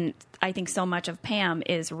 And I think so much of Pam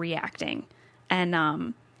is reacting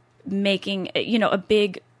and making, a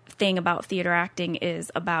big thing about theater acting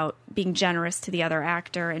is about being generous to the other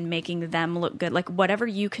actor and making them look good. Like whatever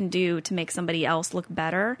you can do to make somebody else look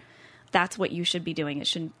better, that's what you should be doing. It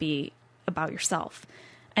shouldn't be about yourself.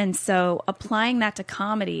 And so applying that to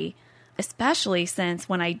comedy, especially since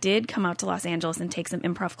when I did come out to Los Angeles and take some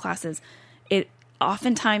improv classes,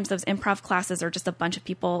 oftentimes those improv classes are just a bunch of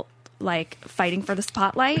people like fighting for the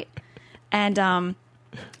spotlight. And I'm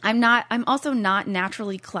also not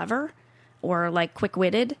naturally clever or like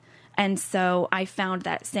quick-witted. And so I found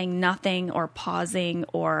that saying nothing or pausing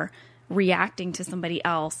or reacting to somebody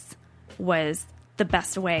else was the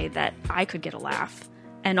best way that I could get a laugh.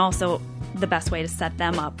 And also the best way to set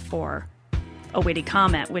them up for a witty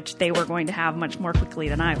comment, which they were going to have much more quickly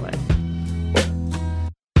than I would.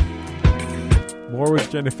 More with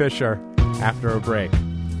Jenna Fischer after a break.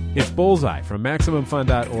 It's Bullseye from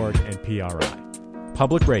MaximumFun.org and PRI.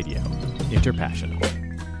 Public Radio, Interpassional.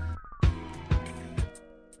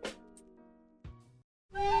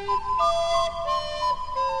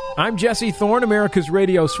 I'm Jesse Thorne, America's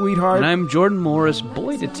radio sweetheart. And I'm Jordan Morris,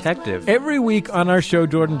 boy detective. Every week on our show,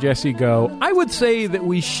 Jordan Jesse Go, I would say that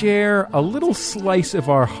we share a little slice of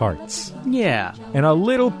our hearts. Yeah. And a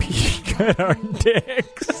little peek at our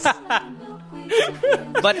dicks.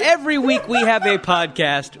 But every week we have a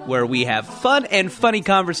podcast where we have fun and funny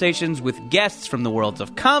conversations with guests from the worlds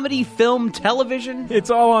of comedy, film, television.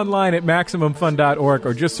 It's all online at MaximumFun.org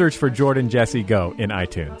or just search for Jordan Jesse Go in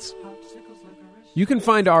iTunes. You can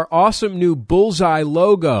find our awesome new Bullseye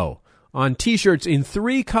logo on T-shirts in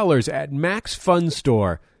 3 colors at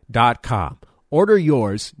MaxFunStore.com. Order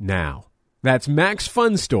yours now. That's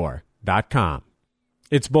MaxFunStore.com.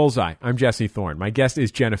 It's Bullseye. I'm Jesse Thorne. My guest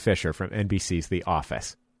is Jenna Fischer from NBC's The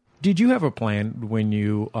Office. Did you have a plan when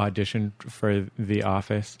you auditioned for The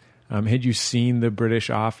Office? Had you seen the British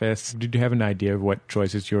Office? Did you have an idea of what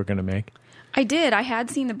choices you were going to make? I did. I had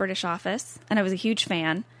seen the British Office, and I was a huge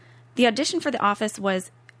fan. The audition for The Office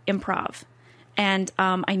was improv, and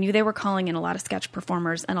I knew they were calling in a lot of sketch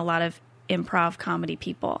performers and a lot of improv comedy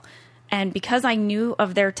people. And because I knew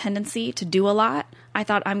of their tendency to do a lot, I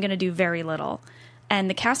thought I'm going to do very little. And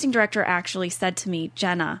the casting director actually said to me,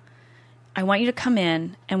 Jenna, I want you to come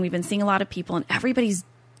in, and we've been seeing a lot of people, and everybody's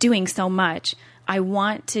doing so much. I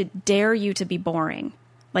want to dare you to be boring.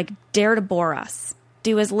 Like, dare to bore us.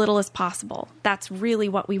 Do as little as possible. That's really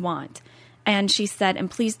what we want. And she said, and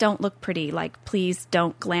please don't look pretty. Like, please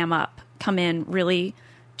don't glam up. Come in really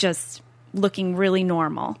just looking really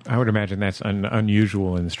normal. I would imagine that's an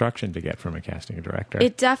unusual instruction to get from a casting director.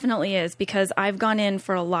 It definitely is, because I've gone in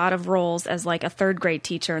for a lot of roles as like a 3rd grade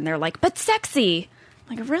teacher, and they're like, but sexy.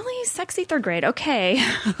 I'm like, really? Sexy 3rd grade? Okay.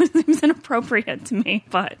 Seems inappropriate to me,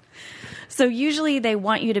 but... So usually they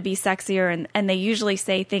want you to be sexier, and they usually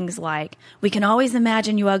say things like, we can always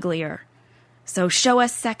imagine you uglier. So show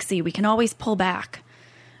us sexy. We can always pull back.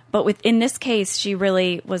 But in this case, she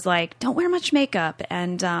really was like, don't wear much makeup.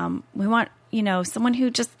 And we want, someone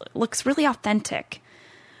who just looks really authentic.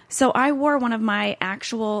 So I wore one of my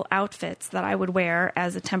actual outfits that I would wear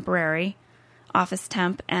as a temporary office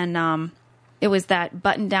temp. And it was that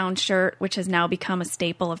button-down shirt, which has now become a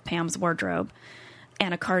staple of Pam's wardrobe,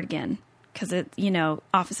 and a cardigan, because,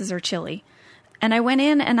 offices are chilly. And I went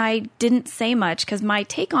in and I didn't say much, because my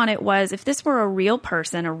take on it was, if this were a real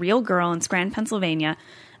person, a real girl in Scranton, Pennsylvania,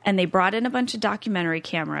 and they brought in a bunch of documentary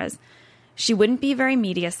cameras, she wouldn't be very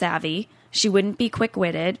media savvy. She wouldn't be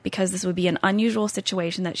quick-witted, because this would be an unusual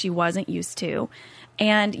situation that she wasn't used to.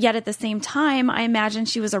 And yet at the same time, I imagine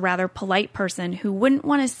she was a rather polite person who wouldn't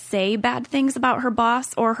want to say bad things about her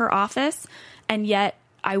boss or her office. And yet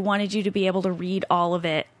I wanted you to be able to read all of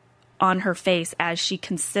it on her face as she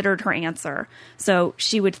considered her answer. So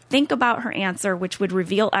she would think about her answer, which would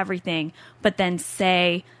reveal everything, but then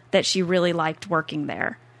say that she really liked working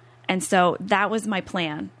there. And so that was my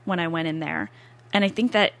plan when I went in there. And I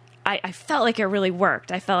think that I felt like it really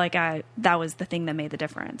worked. I felt like that was the thing that made the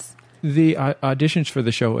difference. The auditions for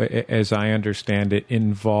the show, as I understand it,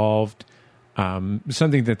 involved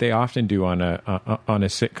something that they often do on a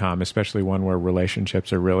sitcom, especially one where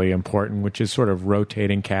relationships are really important, which is sort of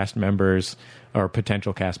rotating cast members, or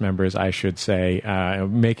potential cast members, I should say,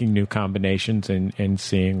 making new combinations and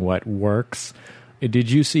seeing what works.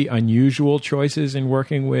 Did you see unusual choices in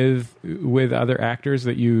working with other actors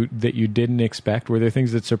that you didn't expect? Were there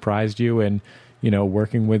things that surprised you, and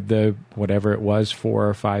working with the whatever it was, 4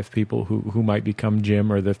 or 5 people who might become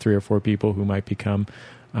Jim, or the 3 or 4 people who might become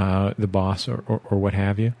the boss, or what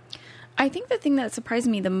have you? I think the thing that surprised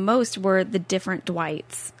me the most were the different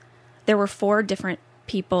Dwights. There were 4 different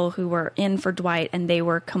people who were in for Dwight, and they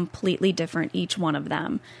were completely different, each one of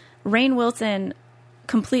them. Rainn Wilson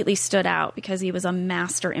completely stood out because he was a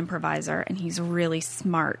master improviser and he's really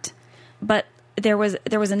smart. But there was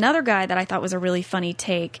another guy that I thought was a really funny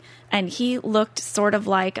take, and he looked sort of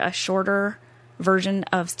like a shorter version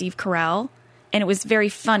of Steve Carell. And it was very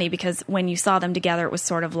funny because when you saw them together, it was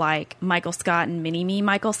sort of like Michael Scott and Mini-Me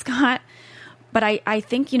Michael Scott. But I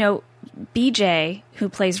think, BJ, who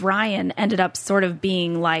plays Ryan, ended up sort of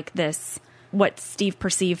being like this, what Steve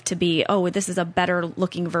perceived to be, oh, this is a better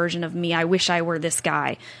looking version of me. I wish I were this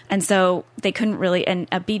guy. And so they couldn't really,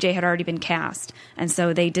 and BJ had already been cast. And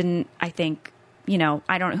so they didn't, I think,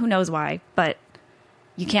 I don't know, who knows why, but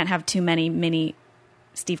you can't have too many mini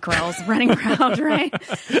Steve Carells running around, right?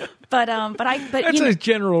 But that's a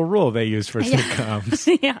general rule they use for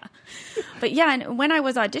sitcoms. Yeah. But yeah, and when I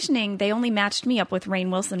was auditioning, they only matched me up with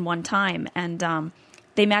Rainn Wilson one time, and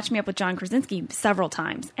they matched me up with John Krasinski several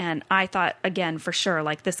times. And I thought, again, for sure,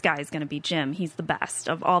 like, this guy is going to be Jim. He's the best.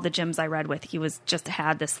 Of all the Jims I read with, he was just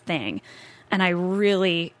had this thing. And I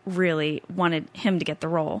really, really wanted him to get the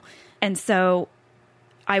role. And so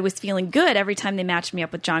I was feeling good every time they matched me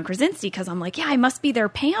up with John Krasinski, because I'm like, yeah, I must be their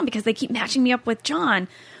Pam because they keep matching me up with John.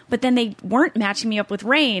 But then they weren't matching me up with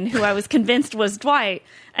Rainn, who I was convinced was Dwight.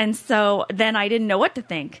 And so then I didn't know what to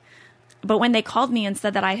think. But when they called me and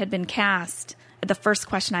said that I had been cast, the first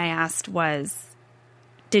question I asked was,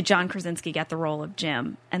 did John Krasinski get the role of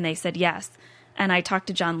Jim? And they said yes. And I talked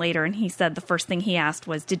to John later, and he said the first thing he asked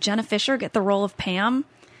was, did Jenna Fischer get the role of Pam?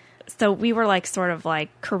 So we were like sort of like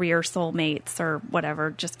career soulmates or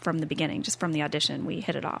whatever, just from the beginning, just from the audition. We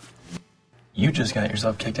hit it off. You just got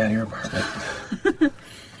yourself kicked out of your apartment.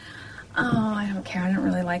 Oh, I don't care. I don't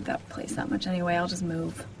really like that place that much anyway. I'll just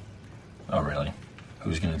move. Oh, really?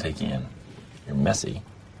 Who's going to take you in? You're messy.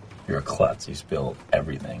 You're a klutz. You spill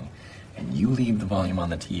everything. And you leave the volume on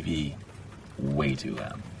the TV way too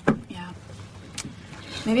loud. Yeah.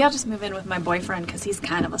 Maybe I'll just move in with my boyfriend because he's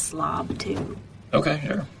kind of a slob, too. Okay,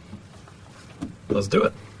 sure. Let's do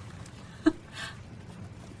it.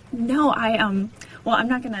 No, well, I'm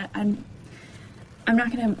not gonna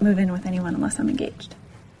move in with anyone unless I'm engaged.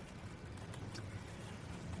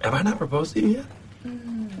 Have I not proposed to you yet?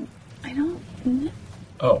 I don't.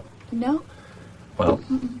 Oh. No. Well,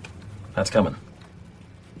 that's coming.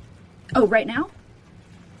 Oh, right now?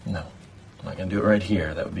 No. I'm not gonna do it right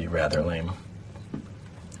here. That would be rather lame.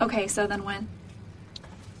 Okay, so then when?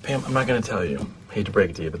 Pam, I'm not gonna tell you. Hate to break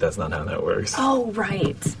it to you, but that's not how that works. Oh,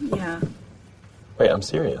 right. Yeah. Wait, I'm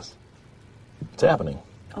serious. It's happening.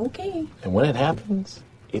 Okay. And when it happens,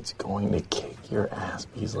 it's going to kick your ass,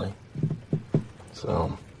 Beasley.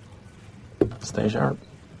 So, stay sharp.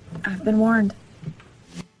 I've been warned.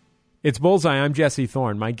 It's Bullseye. I'm Jesse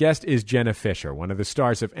Thorne. My guest is Jenna Fischer, one of the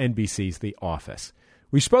stars of NBC's The Office.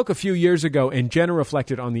 We spoke a few years ago, and Jenna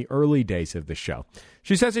reflected on the early days of the show.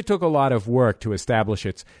 She says it took a lot of work to establish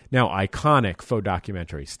its now iconic faux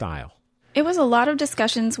documentary style. It was a lot of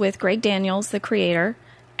discussions with Greg Daniels, the creator,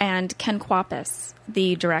 and Ken Kwapis,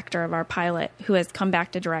 the director of our pilot, who has come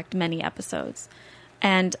back to direct many episodes.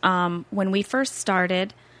 And when we first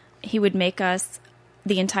started, he would make us,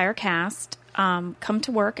 the entire cast, come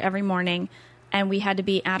to work every morning, and we had to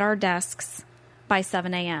be at our desks by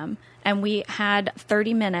 7 a.m., and we had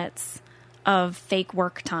 30 minutes of fake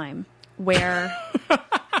work time where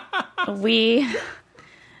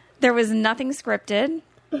there was nothing scripted,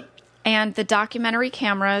 and the documentary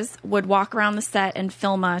cameras would walk around the set and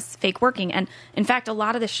film us fake working. And in fact, a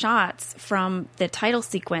lot of the shots from the title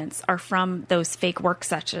sequence are from those fake work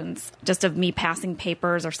sessions, just of me passing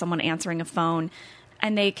papers or someone answering a phone.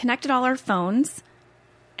 And they connected all our phones.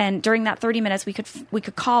 And during that 30 minutes, we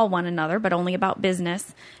could call one another, but only about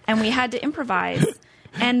business. And we had to improvise.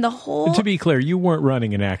 And the whole... And to be clear, you weren't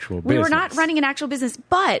running an actual business. We were not running an actual business,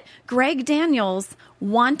 but Greg Daniels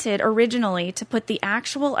wanted originally to put the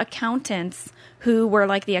actual accountants who were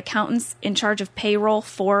like the accountants in charge of payroll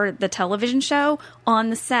for the television show on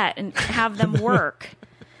the set and have them work.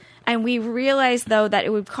 And we realized, though, that it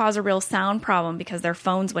would cause a real sound problem because their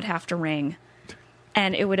phones would have to ring.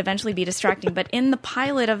 And it would eventually be distracting. But in the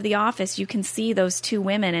pilot of The Office, you can see those two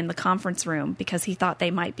women in the conference room because he thought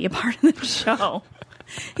they might be a part of the show.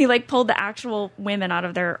 He pulled the actual women out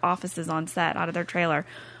of their offices on set, out of their trailer.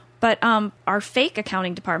 But our fake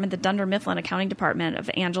accounting department, the Dunder Mifflin accounting department of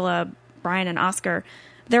Angela, Brian, and Oscar,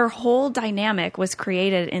 their whole dynamic was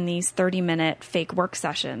created in these 30-minute fake work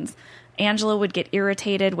sessions. Angela would get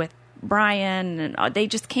irritated with Brian, and they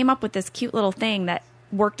just came up with this cute little thing that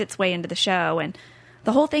worked its way into the show. And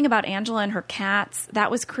the whole thing about Angela and her cats, that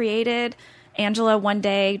was created. Angela, one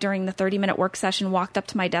day during the 30-minute work session, walked up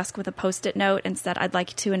to my desk with a Post-it note and said, "I'd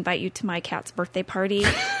like to invite you to my cat's birthday party."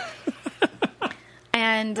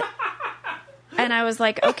 And And I was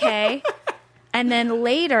like, okay. And then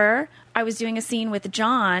later, I was doing a scene with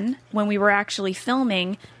John when we were actually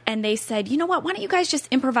filming, and they said, you know what, why don't you guys just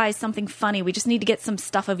improvise something funny? We just need to get some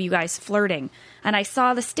stuff of you guys flirting. And I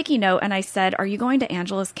saw the sticky note, and I said, are you going to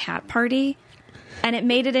Angela's cat party? And it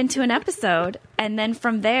made it into an episode. And then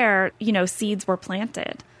from there, seeds were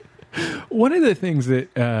planted. One of the things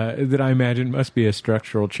that I imagine must be a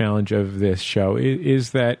structural challenge of this show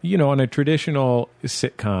is that, on a traditional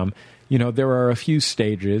sitcom, there are a few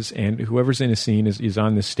stages, and whoever's in a scene is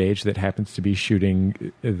on the stage that happens to be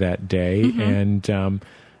shooting that day. Mm-hmm.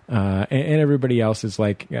 And everybody else is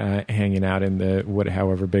like hanging out in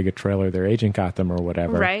however big a trailer their agent got them or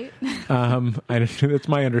whatever. Right. That's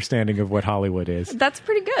my understanding of what Hollywood is. That's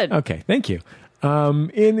pretty good. Okay, thank you.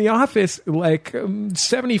 In The Office,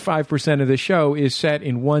 75% of the show is set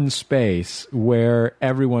in one space where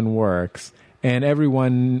everyone works, and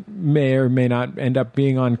everyone may or may not end up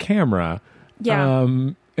being on camera. Yeah.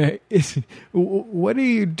 What do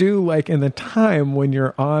you do in the time when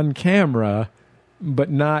you're on camera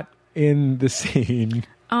but not in the scene?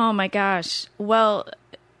 Oh my gosh. Well,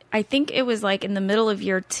 I think it was in the middle of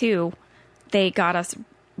year 2, they got us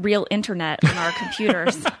real internet on our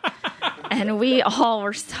computers. And we all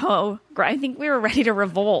were I think we were ready to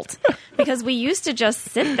revolt because we used to just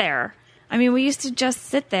sit there. I mean, we used to just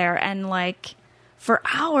sit there and for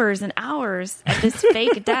hours and hours at this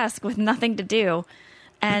fake desk with nothing to do.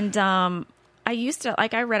 And I used to,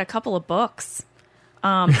 I read a couple of books.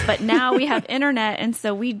 But now we have internet, and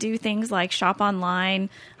so we do things like shop online.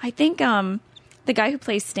 I think the guy who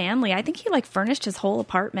plays Stanley, I think he furnished his whole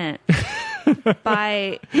apartment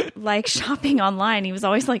by shopping online. He was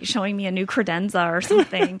always showing me a new credenza or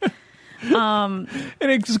something. And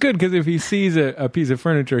it's good because if he sees a piece of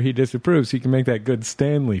furniture he disapproves, he can make that good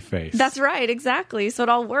Stanley face. That's right, exactly. So it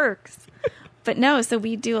all works. But no, so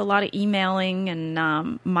we do a lot of emailing and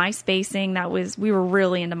MySpacing. We were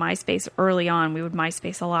really into MySpace early on. We would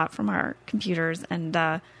MySpace a lot from our computers, and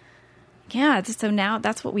so now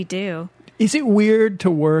that's what we do. Is it weird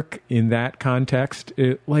to work in that context?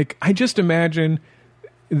 I just imagine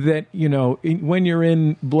that, when you're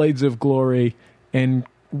in Blades of Glory and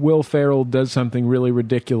Will Ferrell does something really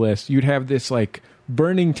ridiculous, you'd have this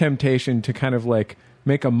burning temptation to kind of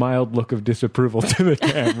make a mild look of disapproval to the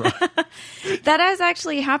camera. That has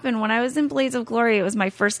actually happened. When I was in Blades of Glory, it was my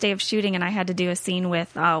first day of shooting, and I had to do a scene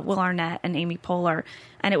with Will Arnett and Amy Poehler.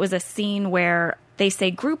 And it was a scene where they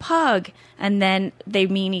say group hug, and then they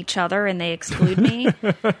mean each other and they exclude me.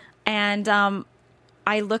 And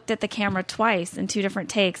I looked at the camera twice in 2 different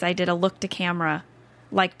takes. I did a look to camera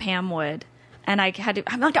like Pam would. And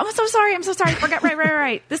I'm like, I'm so sorry. Forget,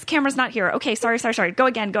 right. This camera's not here. Okay, sorry. Go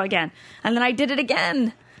again. And then I did it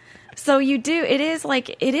again. So it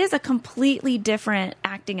is a completely different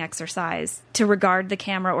acting exercise to regard the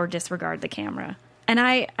camera or disregard the camera. And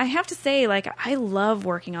I have to say, I love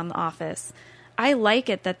working on The Office. I like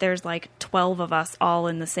it that there's 12 of us all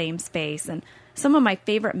in the same space. And some of my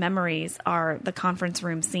favorite memories are the conference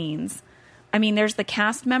room scenes. I mean, there's the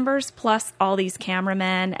cast members plus all these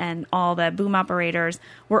cameramen and all the boom operators.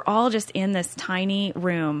 We're all just in this tiny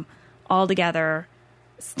room all together,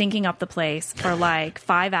 stinking up the place for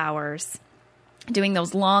 5 hours, doing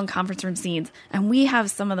those long conference room scenes. And we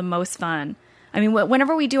have some of the most fun. I mean,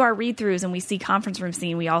 whenever we do our read-throughs and we see conference room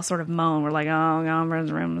scene, we all sort of moan. We're like, oh,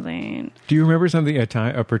 conference room scene. Do you remember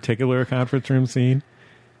a particular conference room scene?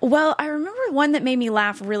 Well, I remember one that made me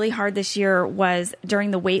laugh really hard this year was during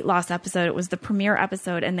the weight loss episode. It was the premiere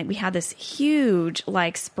episode, and we had this huge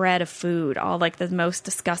spread of food, all the most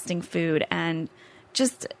disgusting food. And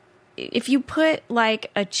just if you put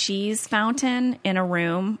a cheese fountain in a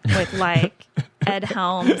room with Ed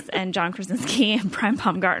Helms and John Krasinski and Brian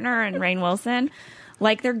Baumgartner and Rainn Wilson,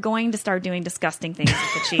 they're going to start doing disgusting things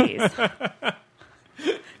with the cheese.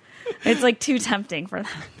 It's too tempting for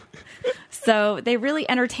them. So they really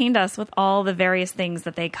entertained us with all the various things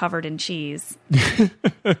that they covered in cheese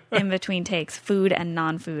in between takes, food and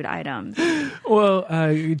non-food items. Well,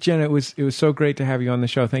 Jenna, it was so great to have you on the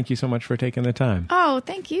show. Thank you so much for taking the time. Oh,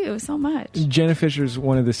 thank you so much. Jenna Fischer is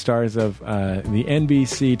one of the stars of the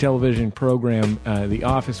NBC television program The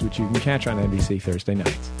Office, which you can catch on NBC Thursday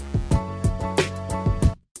nights.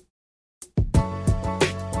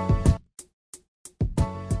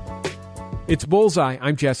 It's Bullseye.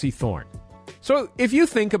 I'm Jesse Thorne. So if you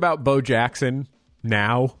think about Bo Jackson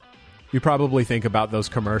now, you probably think about those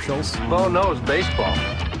commercials. Bo knows baseball.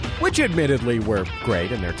 Which admittedly were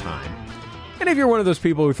great in their time. And if you're one of those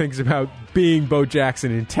people who thinks about being Bo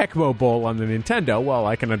Jackson in Tecmo Bowl on the Nintendo, well,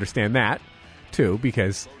 I can understand that, too,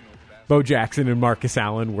 because Bo Jackson and Marcus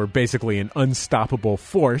Allen were basically an unstoppable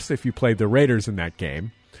force if you played the Raiders in that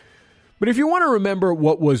game. But if you want to remember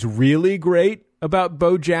what was really great about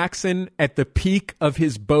Bo Jackson at the peak of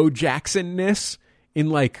his Bo Jackson-ness in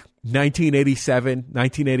like 1987,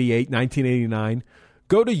 1988, 1989,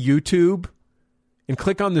 go to YouTube and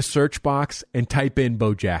click on the search box and type in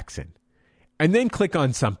Bo Jackson. And then click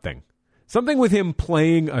on something with him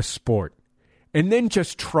playing a sport. And then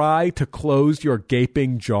just try to close your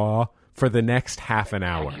gaping jaw for the next half an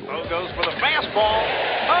hour. Bo goes for the fastball.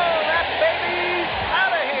 Oh, that baby's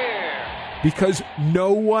out of here. Because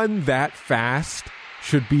no one that fast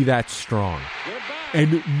should be that strong.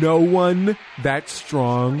 And no one that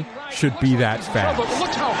strong should be that fast. But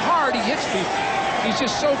look how hard he hits people. He's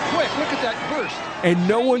just so quick. Look at that burst. And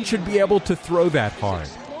no one should be able to throw that hard.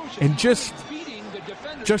 And just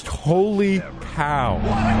holy cow. What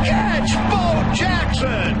a catch, Bo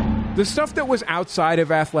Jackson! The stuff that was outside of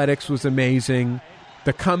athletics was amazing.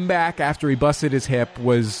 The comeback after he busted his hip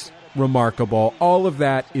was remarkable. All of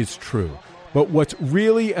that is true. But what's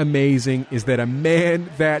really amazing is that a man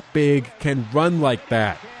that big can run like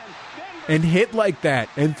that and hit like that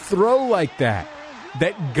and throw like that.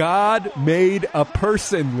 That God made a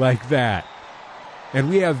person like that. And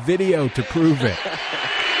we have video to prove it.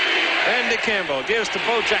 Andy Campbell gives to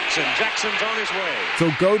Bo Jackson. Jackson's on his way. So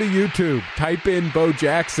go to YouTube, type in Bo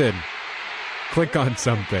Jackson, click on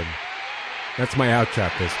something. That's my out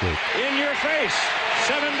shot this week. In your face,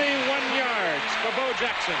 71 yards for Bo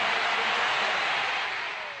Jackson.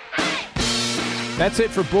 That's it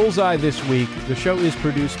for Bullseye this week. The show is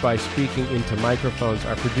produced by Speaking Into Microphones.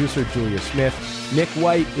 Our producer, Julia Smith. Nick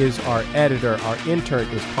White is our editor. Our intern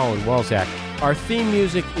is Colin Welzak. Our theme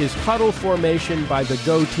music is Huddle Formation by the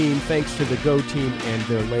Go Team. Thanks to the Go Team and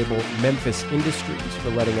their label Memphis Industries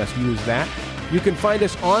for letting us use that. You can find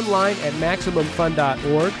us online at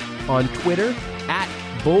MaximumFun.org, on Twitter at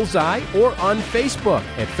Bullseye, or on Facebook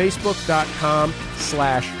at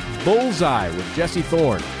Facebook.com/Bullseye with Jesse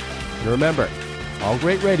Thorne. And remember, all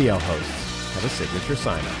great radio hosts have a signature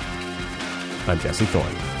sign-off. I'm Jesse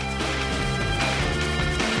Thorne.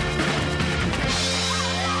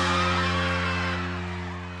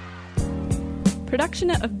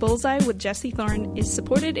 Production of Bullseye with Jesse Thorne is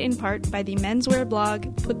supported in part by the menswear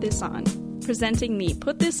blog Put This On, presenting the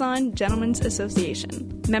Put This On Gentlemen's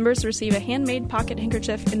Association. Members receive a handmade pocket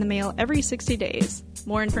handkerchief in the mail every 60 days.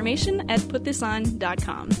 More information at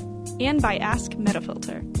putthison.com. And by Ask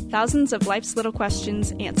Metafilter. Thousands of life's little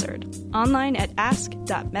questions answered. Online at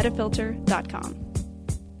ask.metafilter.com.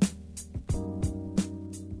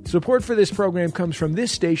 Support for this program comes from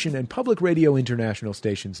this station and Public Radio International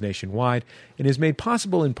stations nationwide and is made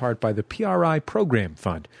possible in part by the PRI Program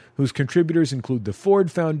Fund, whose contributors include the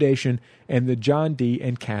Ford Foundation and the John D.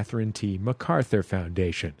 and Catherine T. MacArthur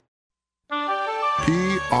Foundation. PRI,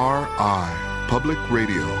 Public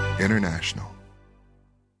Radio International.